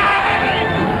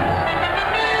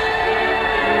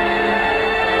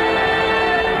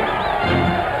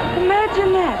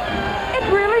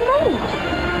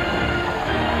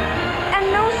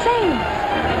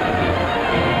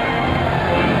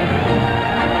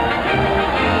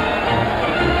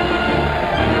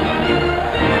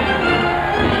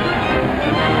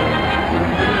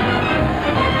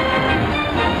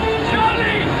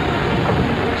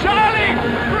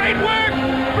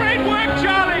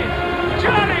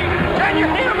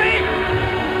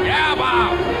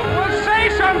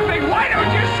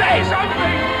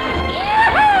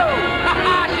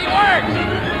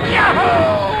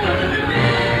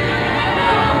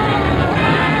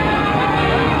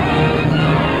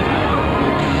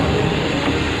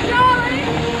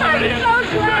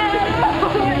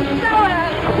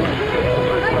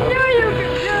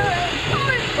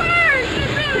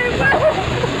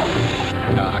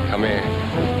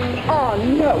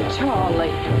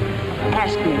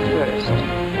Ask me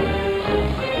first.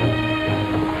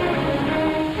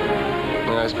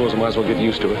 I suppose I might as well get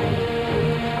used to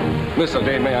it. Miss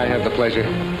O'Day, may I have the pleasure?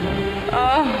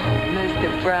 Oh,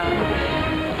 Mr.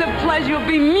 Brown, the pleasure will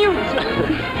be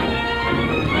mutual.